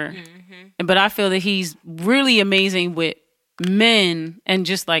photographer. Mm-hmm. But I feel that he's really amazing with men and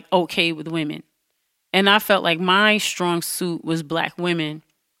just like okay with women. And I felt like my strong suit was black women.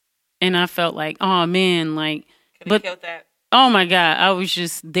 And I felt like, oh man, like, but killed that. Oh my God, I was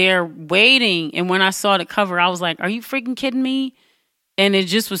just there waiting. And when I saw the cover, I was like, are you freaking kidding me? And it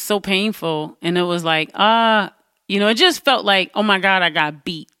just was so painful. And it was like, it just felt like, oh my God, I got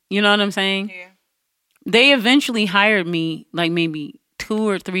beat. You know what I'm saying? Yeah. They eventually hired me like maybe 2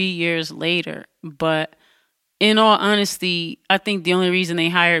 or 3 years later. But in all honesty, I think the only reason they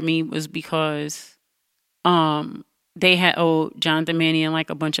hired me was because they had owed Jonathan Mannion like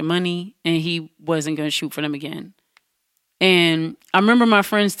a bunch of money, and he wasn't going to shoot for them again. And I remember my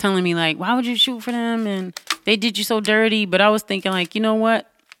friends telling me like, why would you shoot for them? And they did you so dirty. But I was thinking like, you know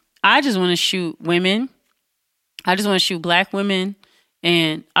what? I just want to shoot women. I just want to shoot black women.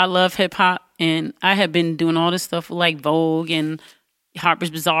 And I love hip hop. And I have been doing all this stuff with like Vogue and Harper's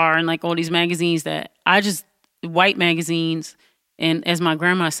Bazaar and like all these magazines that white magazines. And as my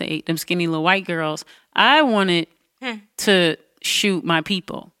grandma said, them skinny little white girls, I wanted to shoot my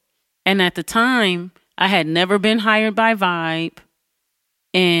people. And at the time, I had never been hired by Vibe,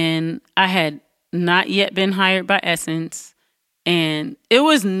 and I had not yet been hired by Essence. And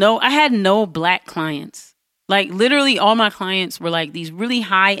I had no black clients. Like literally all my clients were like these really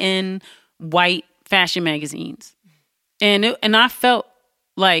high end white fashion magazines. And I felt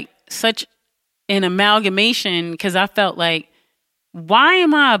like such an amalgamation, because I felt like, why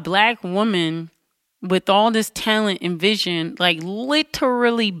am I a black woman with all this talent and vision, like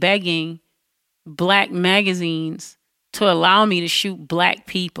literally begging black magazines to allow me to shoot black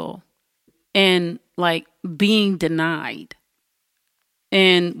people, and like being denied?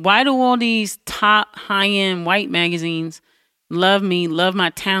 And why do all these top high-end white magazines love me, love my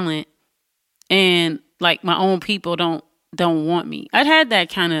talent, and like my own people don't want me? I'd had that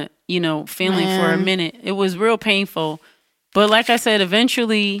kind of, feeling for a minute. It was real painful. But like I said,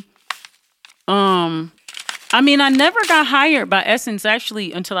 eventually, I never got hired by Essence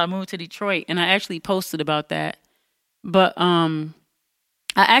actually until I moved to Detroit, and I actually posted about that. But I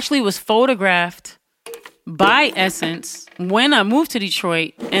actually was photographed by Essence when I moved to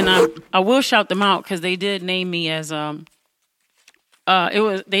Detroit, and I will shout them out because they did name me as they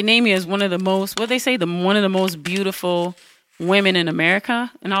named me as one of the most, one of the most beautiful women in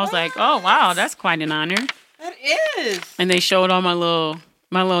America. And I was like, oh, wow, that's quite an honor. That is. And they showed all my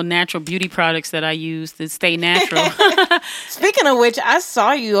little natural beauty products that I use to stay natural. Speaking of which, I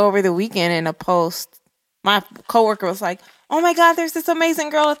saw you over the weekend in a post. My coworker was like, oh my God, there's this amazing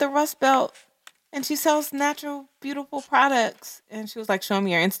girl at the Rust Belt. And she sells natural, beautiful products. And she was like showing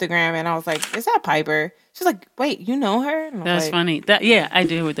me her Instagram. And I was like, is that Piper? She's like, wait, you know her? That's like, funny. Yeah, I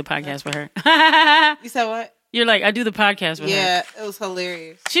do with the podcast with her. You said what? You're like, I do the podcast with her. Yeah, it was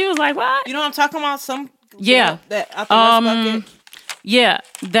hilarious. She was like, what? You know what I'm talking about? Some Yeah. That out the Rust Bucket. Yeah,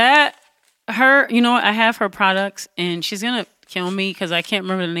 that her, you know what? I have her products and she's going to kill me because I can't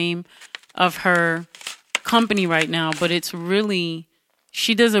remember the name of her company right now, but it's really,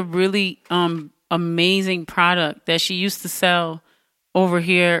 she does a really amazing product that she used to sell over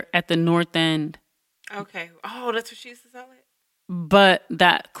here at the North End. Okay. Oh, that's what she used to sell it? But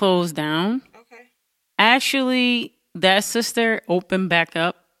that closed down. Okay. Actually, that sister opened back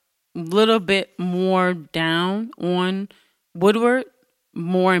up a little bit more down on Woodward,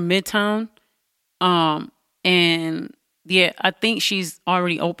 more in Midtown. And yeah, I think she's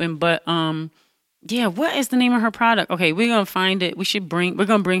already open, but yeah, what is the name of her product? Okay, we're gonna find it. We're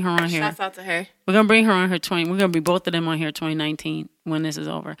gonna bring her on here. Shouts out to her. We're gonna bring her on her we're gonna be both of them on here 2019 when this is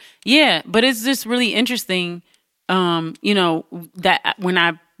over. Yeah, but it's just really interesting. You know, that when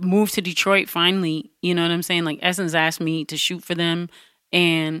I moved to Detroit finally, you know what I'm saying? Like Essence asked me to shoot for them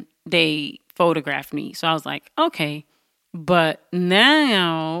and they photographed me. So I was like, okay. But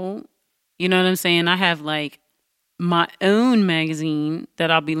now, you know what I'm saying? I have like my own magazine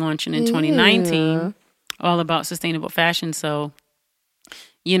that I'll be launching in 2019, all about sustainable fashion. So,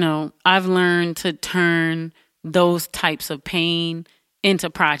 you know, I've learned to turn those types of pain into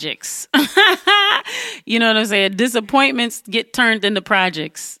projects. You know what I'm saying? Disappointments get turned into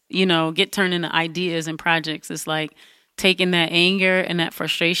projects, you know, get turned into ideas and projects. It's like taking that anger and that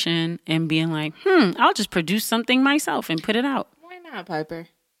frustration and being like, I'll just produce something myself and put it out. Why not, Piper?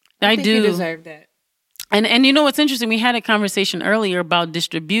 I think do. You deserve that. And you know what's interesting? We had a conversation earlier about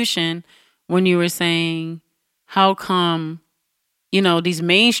distribution when you were saying, how come, you know, these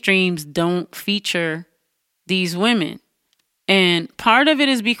mainstreams don't feature these women? And part of it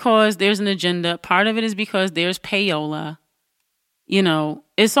is because there's an agenda. Part of it is because there's payola. You know,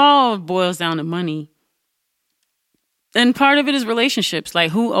 it's all boils down to money. And part of it is relationships,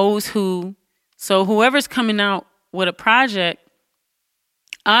 like who owes who. So whoever's coming out with a project,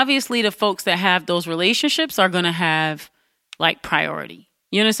 obviously the folks that have those relationships are going to have like priority.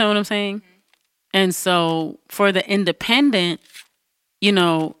 You understand what I'm saying? Mm-hmm. And so for the independent, you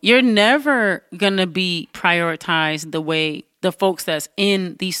know, you're never going to be prioritized the way the folks that's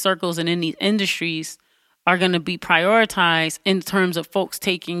in these circles and in these industries are going to be prioritized in terms of folks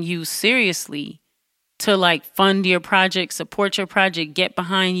taking you seriously to like fund your project, support your project, get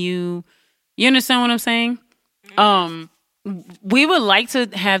behind you. You understand what I'm saying? Mm-hmm. We would like to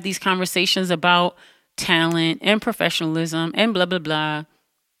have these conversations about talent and professionalism and blah, blah, blah.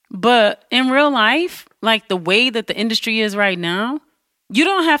 But in real life, like the way that the industry is right now, you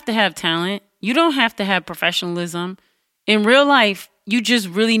don't have to have talent. You don't have to have professionalism. In real life, you just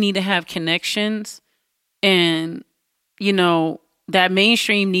really need to have connections. And, you know, that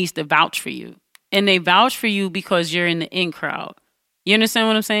mainstream needs to vouch for you. And they vouch for you because you're in the in crowd. You understand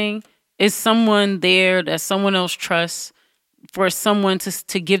what I'm saying? It's someone there that someone else trusts for someone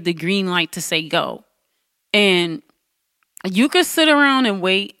to give the green light to say go. And you could sit around and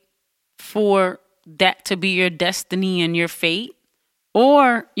wait for that to be your destiny and your fate.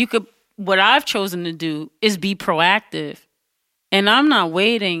 Or you could, what I've chosen to do is be proactive. And I'm not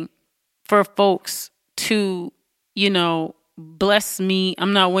waiting for folks to, you know, bless me.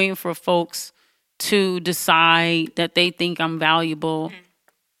 I'm not waiting for folks to decide that they think I'm valuable.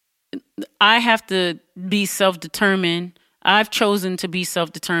 Mm-hmm. I have to be self-determined. I've chosen to be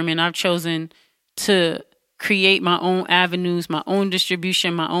self-determined. I've chosen to create my own avenues, my own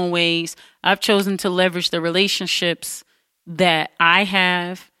distribution, my own ways. I've chosen to leverage the relationships that I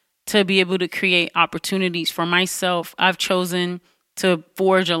have to be able to create opportunities for myself. I've chosen to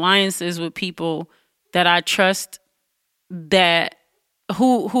forge alliances with people that I trust, that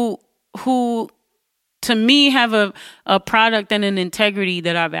who to me have a product and an integrity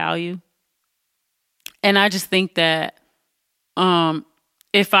that I value. And I just think that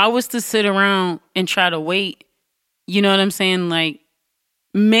if I was to sit around and try to wait, you know what I'm saying? Like,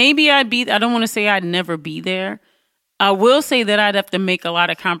 maybe I don't want to say I'd never be there. I will say that I'd have to make a lot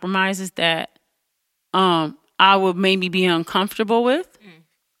of compromises that I would maybe be uncomfortable with.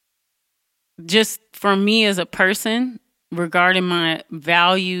 Just for me as a person, regarding my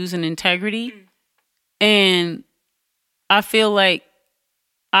values and integrity. And I feel like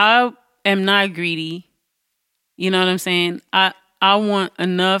I am not greedy. You know what I'm saying? I want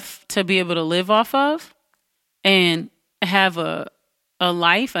enough to be able to live off of and have a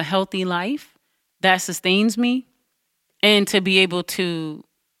life, a healthy life that sustains me, and to be able to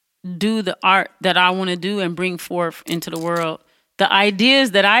do the art that I want to do and bring forth into the world. The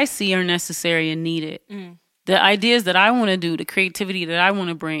ideas that I see are necessary and needed. The ideas that I want to do, the creativity that I want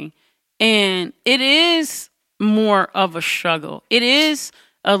to bring. And it is more of a struggle. It is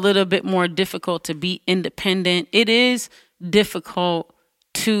a little bit more difficult to be independent. It is difficult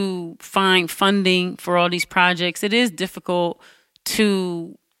to find funding for all these projects. It is difficult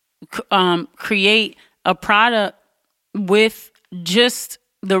to create a product with just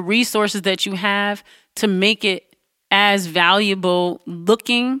the resources that you have to make it as valuable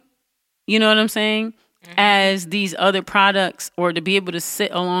looking, you know what I'm saying, as these other products, or to be able to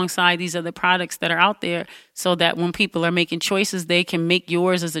sit alongside these other products that are out there, so that when people are making choices, they can make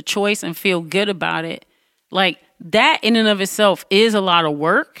yours as a choice and feel good about it. Like, that in and of itself is a lot of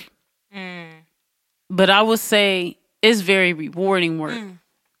work, but I would say it's very rewarding work.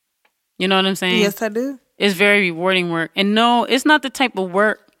 You know what I'm saying? Yes, I do. It's very rewarding work. And no, it's not the type of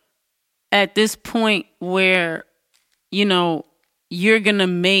work at this point where, you know, you're going to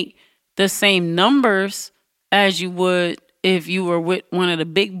make the same numbers as you would if you were with one of the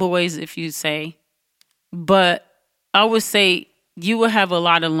big boys, if you say. But I would say you will have a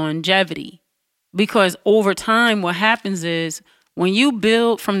lot of longevity, because over time, what happens is when you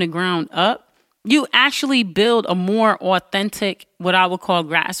build from the ground up, you actually build a more authentic, what I would call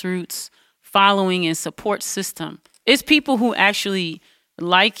grassroots following and support system. It's people who actually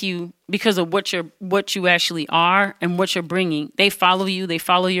like you because of what you actually are and what you're bringing. They follow you, they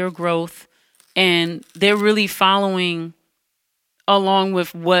follow your growth, and they're really following along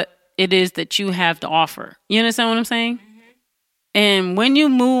with what it is that you have to offer. You understand what I'm saying? And when you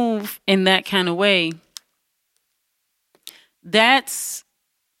move in that kind of way, that's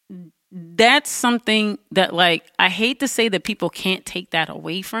something that, like, I hate to say that people can't take that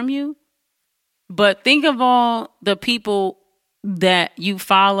away from you, but think of all the people that you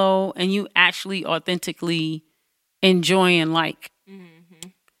follow and you actually authentically enjoy and like.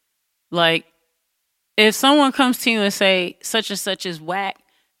 Like, if someone comes to you and say such and such is whack,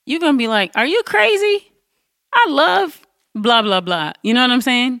 you're going to be like, are you crazy? I love blah, blah, blah. You know what I'm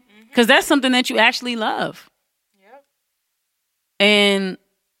saying? Because that's something that you actually love. Yep. And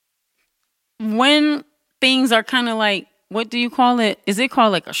when things are kind of like, what do you call it? Is it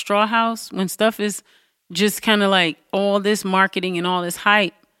called like a straw house? When stuff is just kind of like all this marketing and all this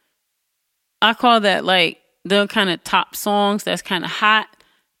hype. I call that like the kind of top songs that's kind of hot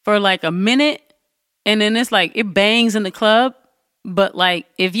for like a minute. And then it's like it bangs in the club. But like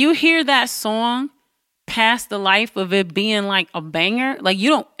if you hear that song past the life of it being like a banger, like you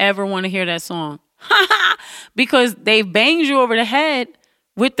don't ever want to hear that song. Because they banged you over the head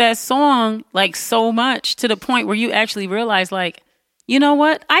with that song like so much to the point where you actually realize, like, you know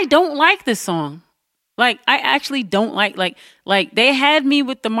what? I don't like this song. Like, I actually don't like they had me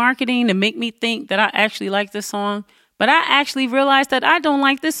with the marketing to make me think that I actually like this song, but I actually realized that I don't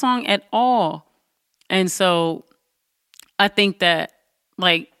like this song at all. And so I think that,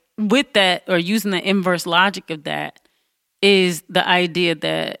 like, with that, or using the inverse logic of that, is the idea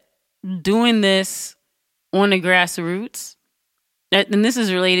that doing this on the grassroots, and this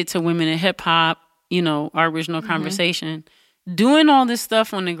is related to women in hip hop, you know, our original conversation, doing all this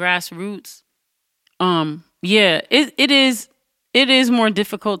stuff on the grassroots, it is more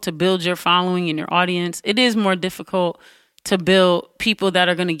difficult to build your following and your audience. It is more difficult to build people that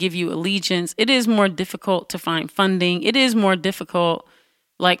are going to give you allegiance. It is more difficult to find funding. It is more difficult.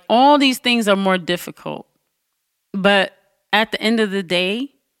 Like, all these things are more difficult. But at the end of the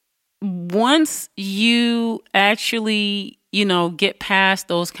day, once you actually, you know, get past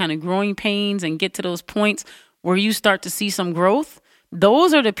those kind of growing pains and get to those points where you start to see some growth,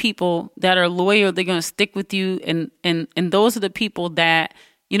 those are the people that are loyal. They're going to stick with you. And those are the people that,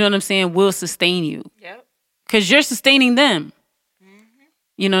 you know what I'm saying, will sustain you. Yep. Because you're sustaining them.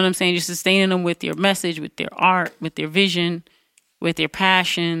 You know what I'm saying? You're sustaining them with your message, with their art, with their vision, with your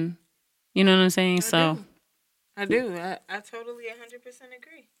passion. You know what I'm saying? I do. I totally 100%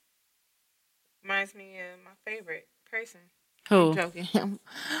 agree. Reminds me of my favorite person. Who? I'm joking.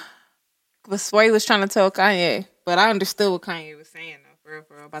 But Sway was trying to tell Kanye, but I understood what Kanye was saying, though,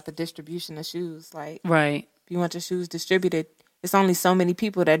 for real, about the distribution of shoes. Like, right. If you want your shoes distributed, it's only so many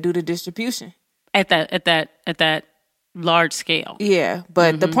people that do the distribution at that large scale. Yeah,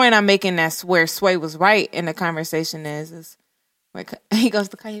 but the point I'm making, that's where Sway was right in the conversation, is Like, he goes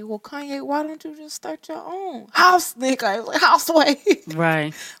to Kanye, well, Kanye, why don't you just start your own house, nigga? I was like, house Sway.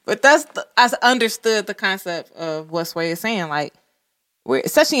 Right. But I understood the concept of what Sway is saying. Like,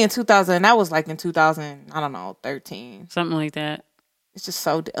 especially in 2000, that was like in 2000, I don't know, 13. Something like that. It's just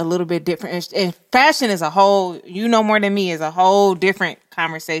a little bit different. And fashion is a whole, you know more than me, is a whole different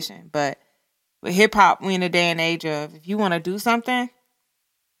conversation. But with hip hop, we in a day and age of, if you want to do something,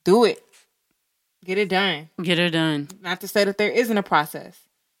 do it. Get it done. Get it done. Not to say that there isn't a process,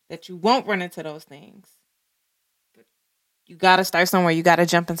 that you won't run into those things. But you got to start somewhere. You got to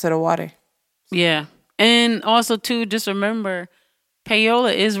jump into the water. Yeah. And also, too, just remember,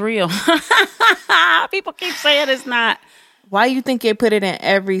 payola is real. People keep saying it's not. Why you think they put it in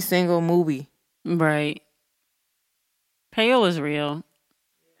every single movie? Right. Payola is real.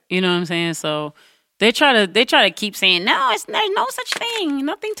 You know what I'm saying? So they try to keep saying, no, there's no such thing.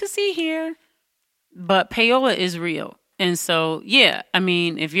 Nothing to see here. But payola is real. And so, yeah, I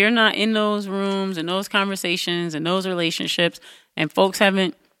mean, if you're not in those rooms and those conversations and those relationships and folks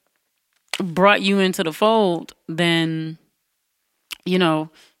haven't brought you into the fold, then, you know,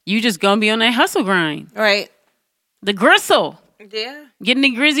 you just gonna be on that hustle grind. Right. The gristle. Yeah. Getting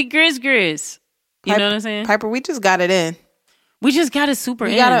the grizz. You know what I'm saying? Piper, we just got it in. We just got it super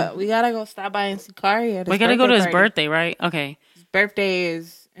We gotta go stop by and see Kari at his We gotta go to his party. birthday, right? Okay. His birthday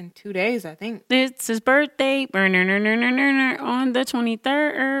is in 2 days, I think. It's his birthday on the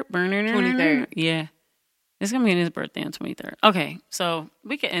 23rd. 23rd. Yeah. It's going to be his birthday on 23rd. Okay. So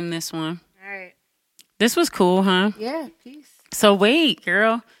we can end this one. All right. This was cool, huh? Yeah, peace. So wait,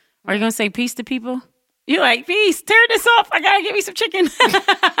 girl. Are you going to say peace to people? You're like, peace. Turn this off. I got to get me some chicken.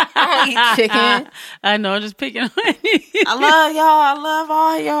 I don't eat chicken. I know. I'm just picking on you. I love y'all. I love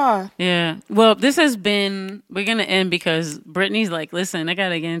all y'all. Yeah. Well, this has been, we're going to end because Brittany's like, listen, I got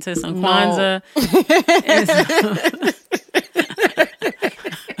to get into some Kwanzaa.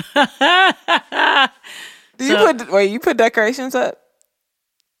 You put decorations up?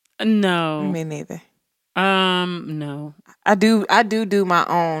 No. Me neither. No. I do my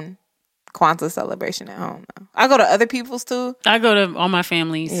own Kwanzaa celebration at home though. I go to other people's too. I go to all my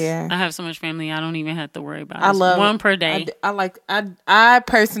families. Yeah. I have so much family I don't even have to worry about it. I love one per day. I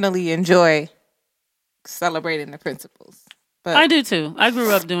personally enjoy celebrating the principles. But I do too. I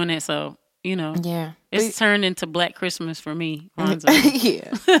grew up doing it, so you know. Yeah. It's turned into Black Christmas for me. Kwanzaa.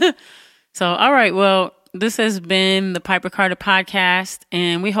 Yeah. So all right, well, this has been the Piper Carter podcast,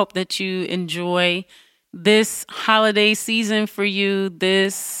 and we hope that you enjoy this holiday season for you,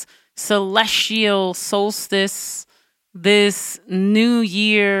 this celestial solstice, this new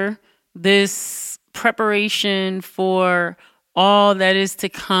year, this preparation for all that is to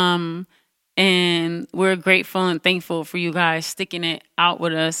come. And we're grateful and thankful for you guys sticking it out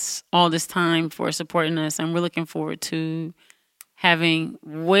with us all this time, for supporting us. And we're looking forward to having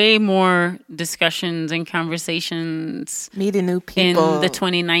way more discussions and conversations, meeting new people in the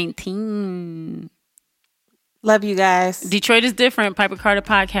 2019. Love you guys. Detroit is different. Piper Carter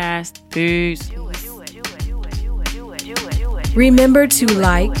podcast. Peace. Remember to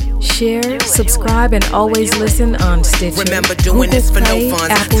like, share, subscribe, and always listen on Stitcher, Remember doing Google this for Play, no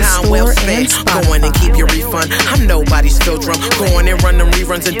fun. Apple Time well Store, spent. and Spotify. Go on and keep your refund. I'm nobody's field drum. Going and run them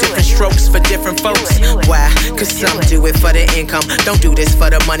reruns of different strokes for different folks. Why? Cause some do it for the income. Don't do this for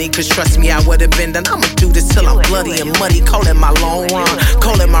the money. Cause trust me, I would have been done. I'ma do this till I'm bloody and muddy. Call it my long run.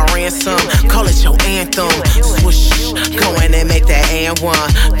 Call it my ransom. Call it your anthem. Swoosh. Go in and make that and one.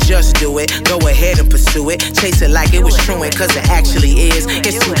 Just do it. Go ahead and pursue it. Chase it like it was true. Cause it actually is.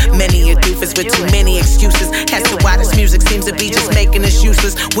 It's too many a doofus with too many excuses. As to why this music seems to be just making us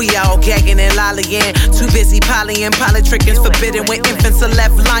useless. We all gagging and lollying. Too busy polying, politrickings forbidden when infants are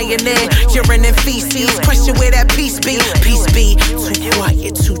left lying in urine and feces. Question where that peace be. Peace be too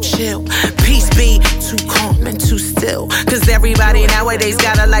quiet, too chill. Peace be too calm and too still. Cause everybody nowadays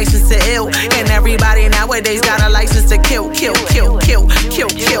got a license to ill. And everybody nowadays got a license to kill.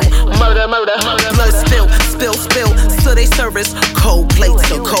 Murder. Blood spill. So they serve us cold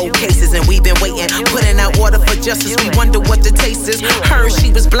plates or cold cases. And we've been waiting, putting out order for justice. We wonder what the taste is. Heard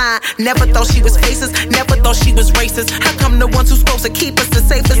she was blind, never thought she was faceless. Never thought she was racist. How come the ones who's supposed to keep us the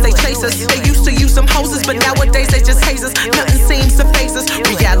safest, they chase us? They used to use some hoses, but nowadays they just haze us. Nothing seems to phase us.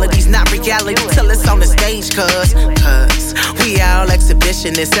 Reality's not reality till it's on the stage. Cause we all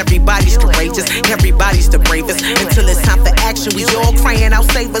exhibitionists. Everybody's courageous, everybody's the bravest. Until it's time for action, we all crying out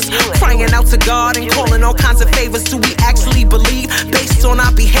save us. Crying out to God and calling all kinds of favors. Do we actually believe, based on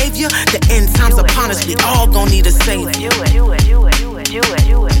our behavior, the end time's upon us? We all gon' need a savior.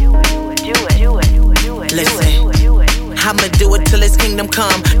 Listen, I'ma do it till it's kingdom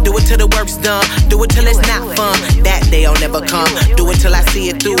kingdom come. Do it till the work's done. Do it till it's not fun. That day'll never come. Do it till I see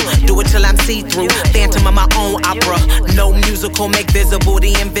it through. Do it till I'm see-through. Phantom of my own opera. No musical, make visible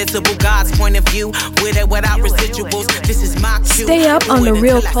the invisible. God's point of view. With it, without residuals. This is my cue. Stay up on the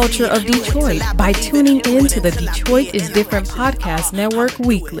real culture of Detroit by tuning in to the Detroit is Different Podcast Network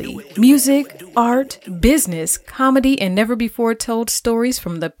weekly. Music, art, business, comedy, and never before told stories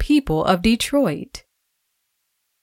from the people of Detroit.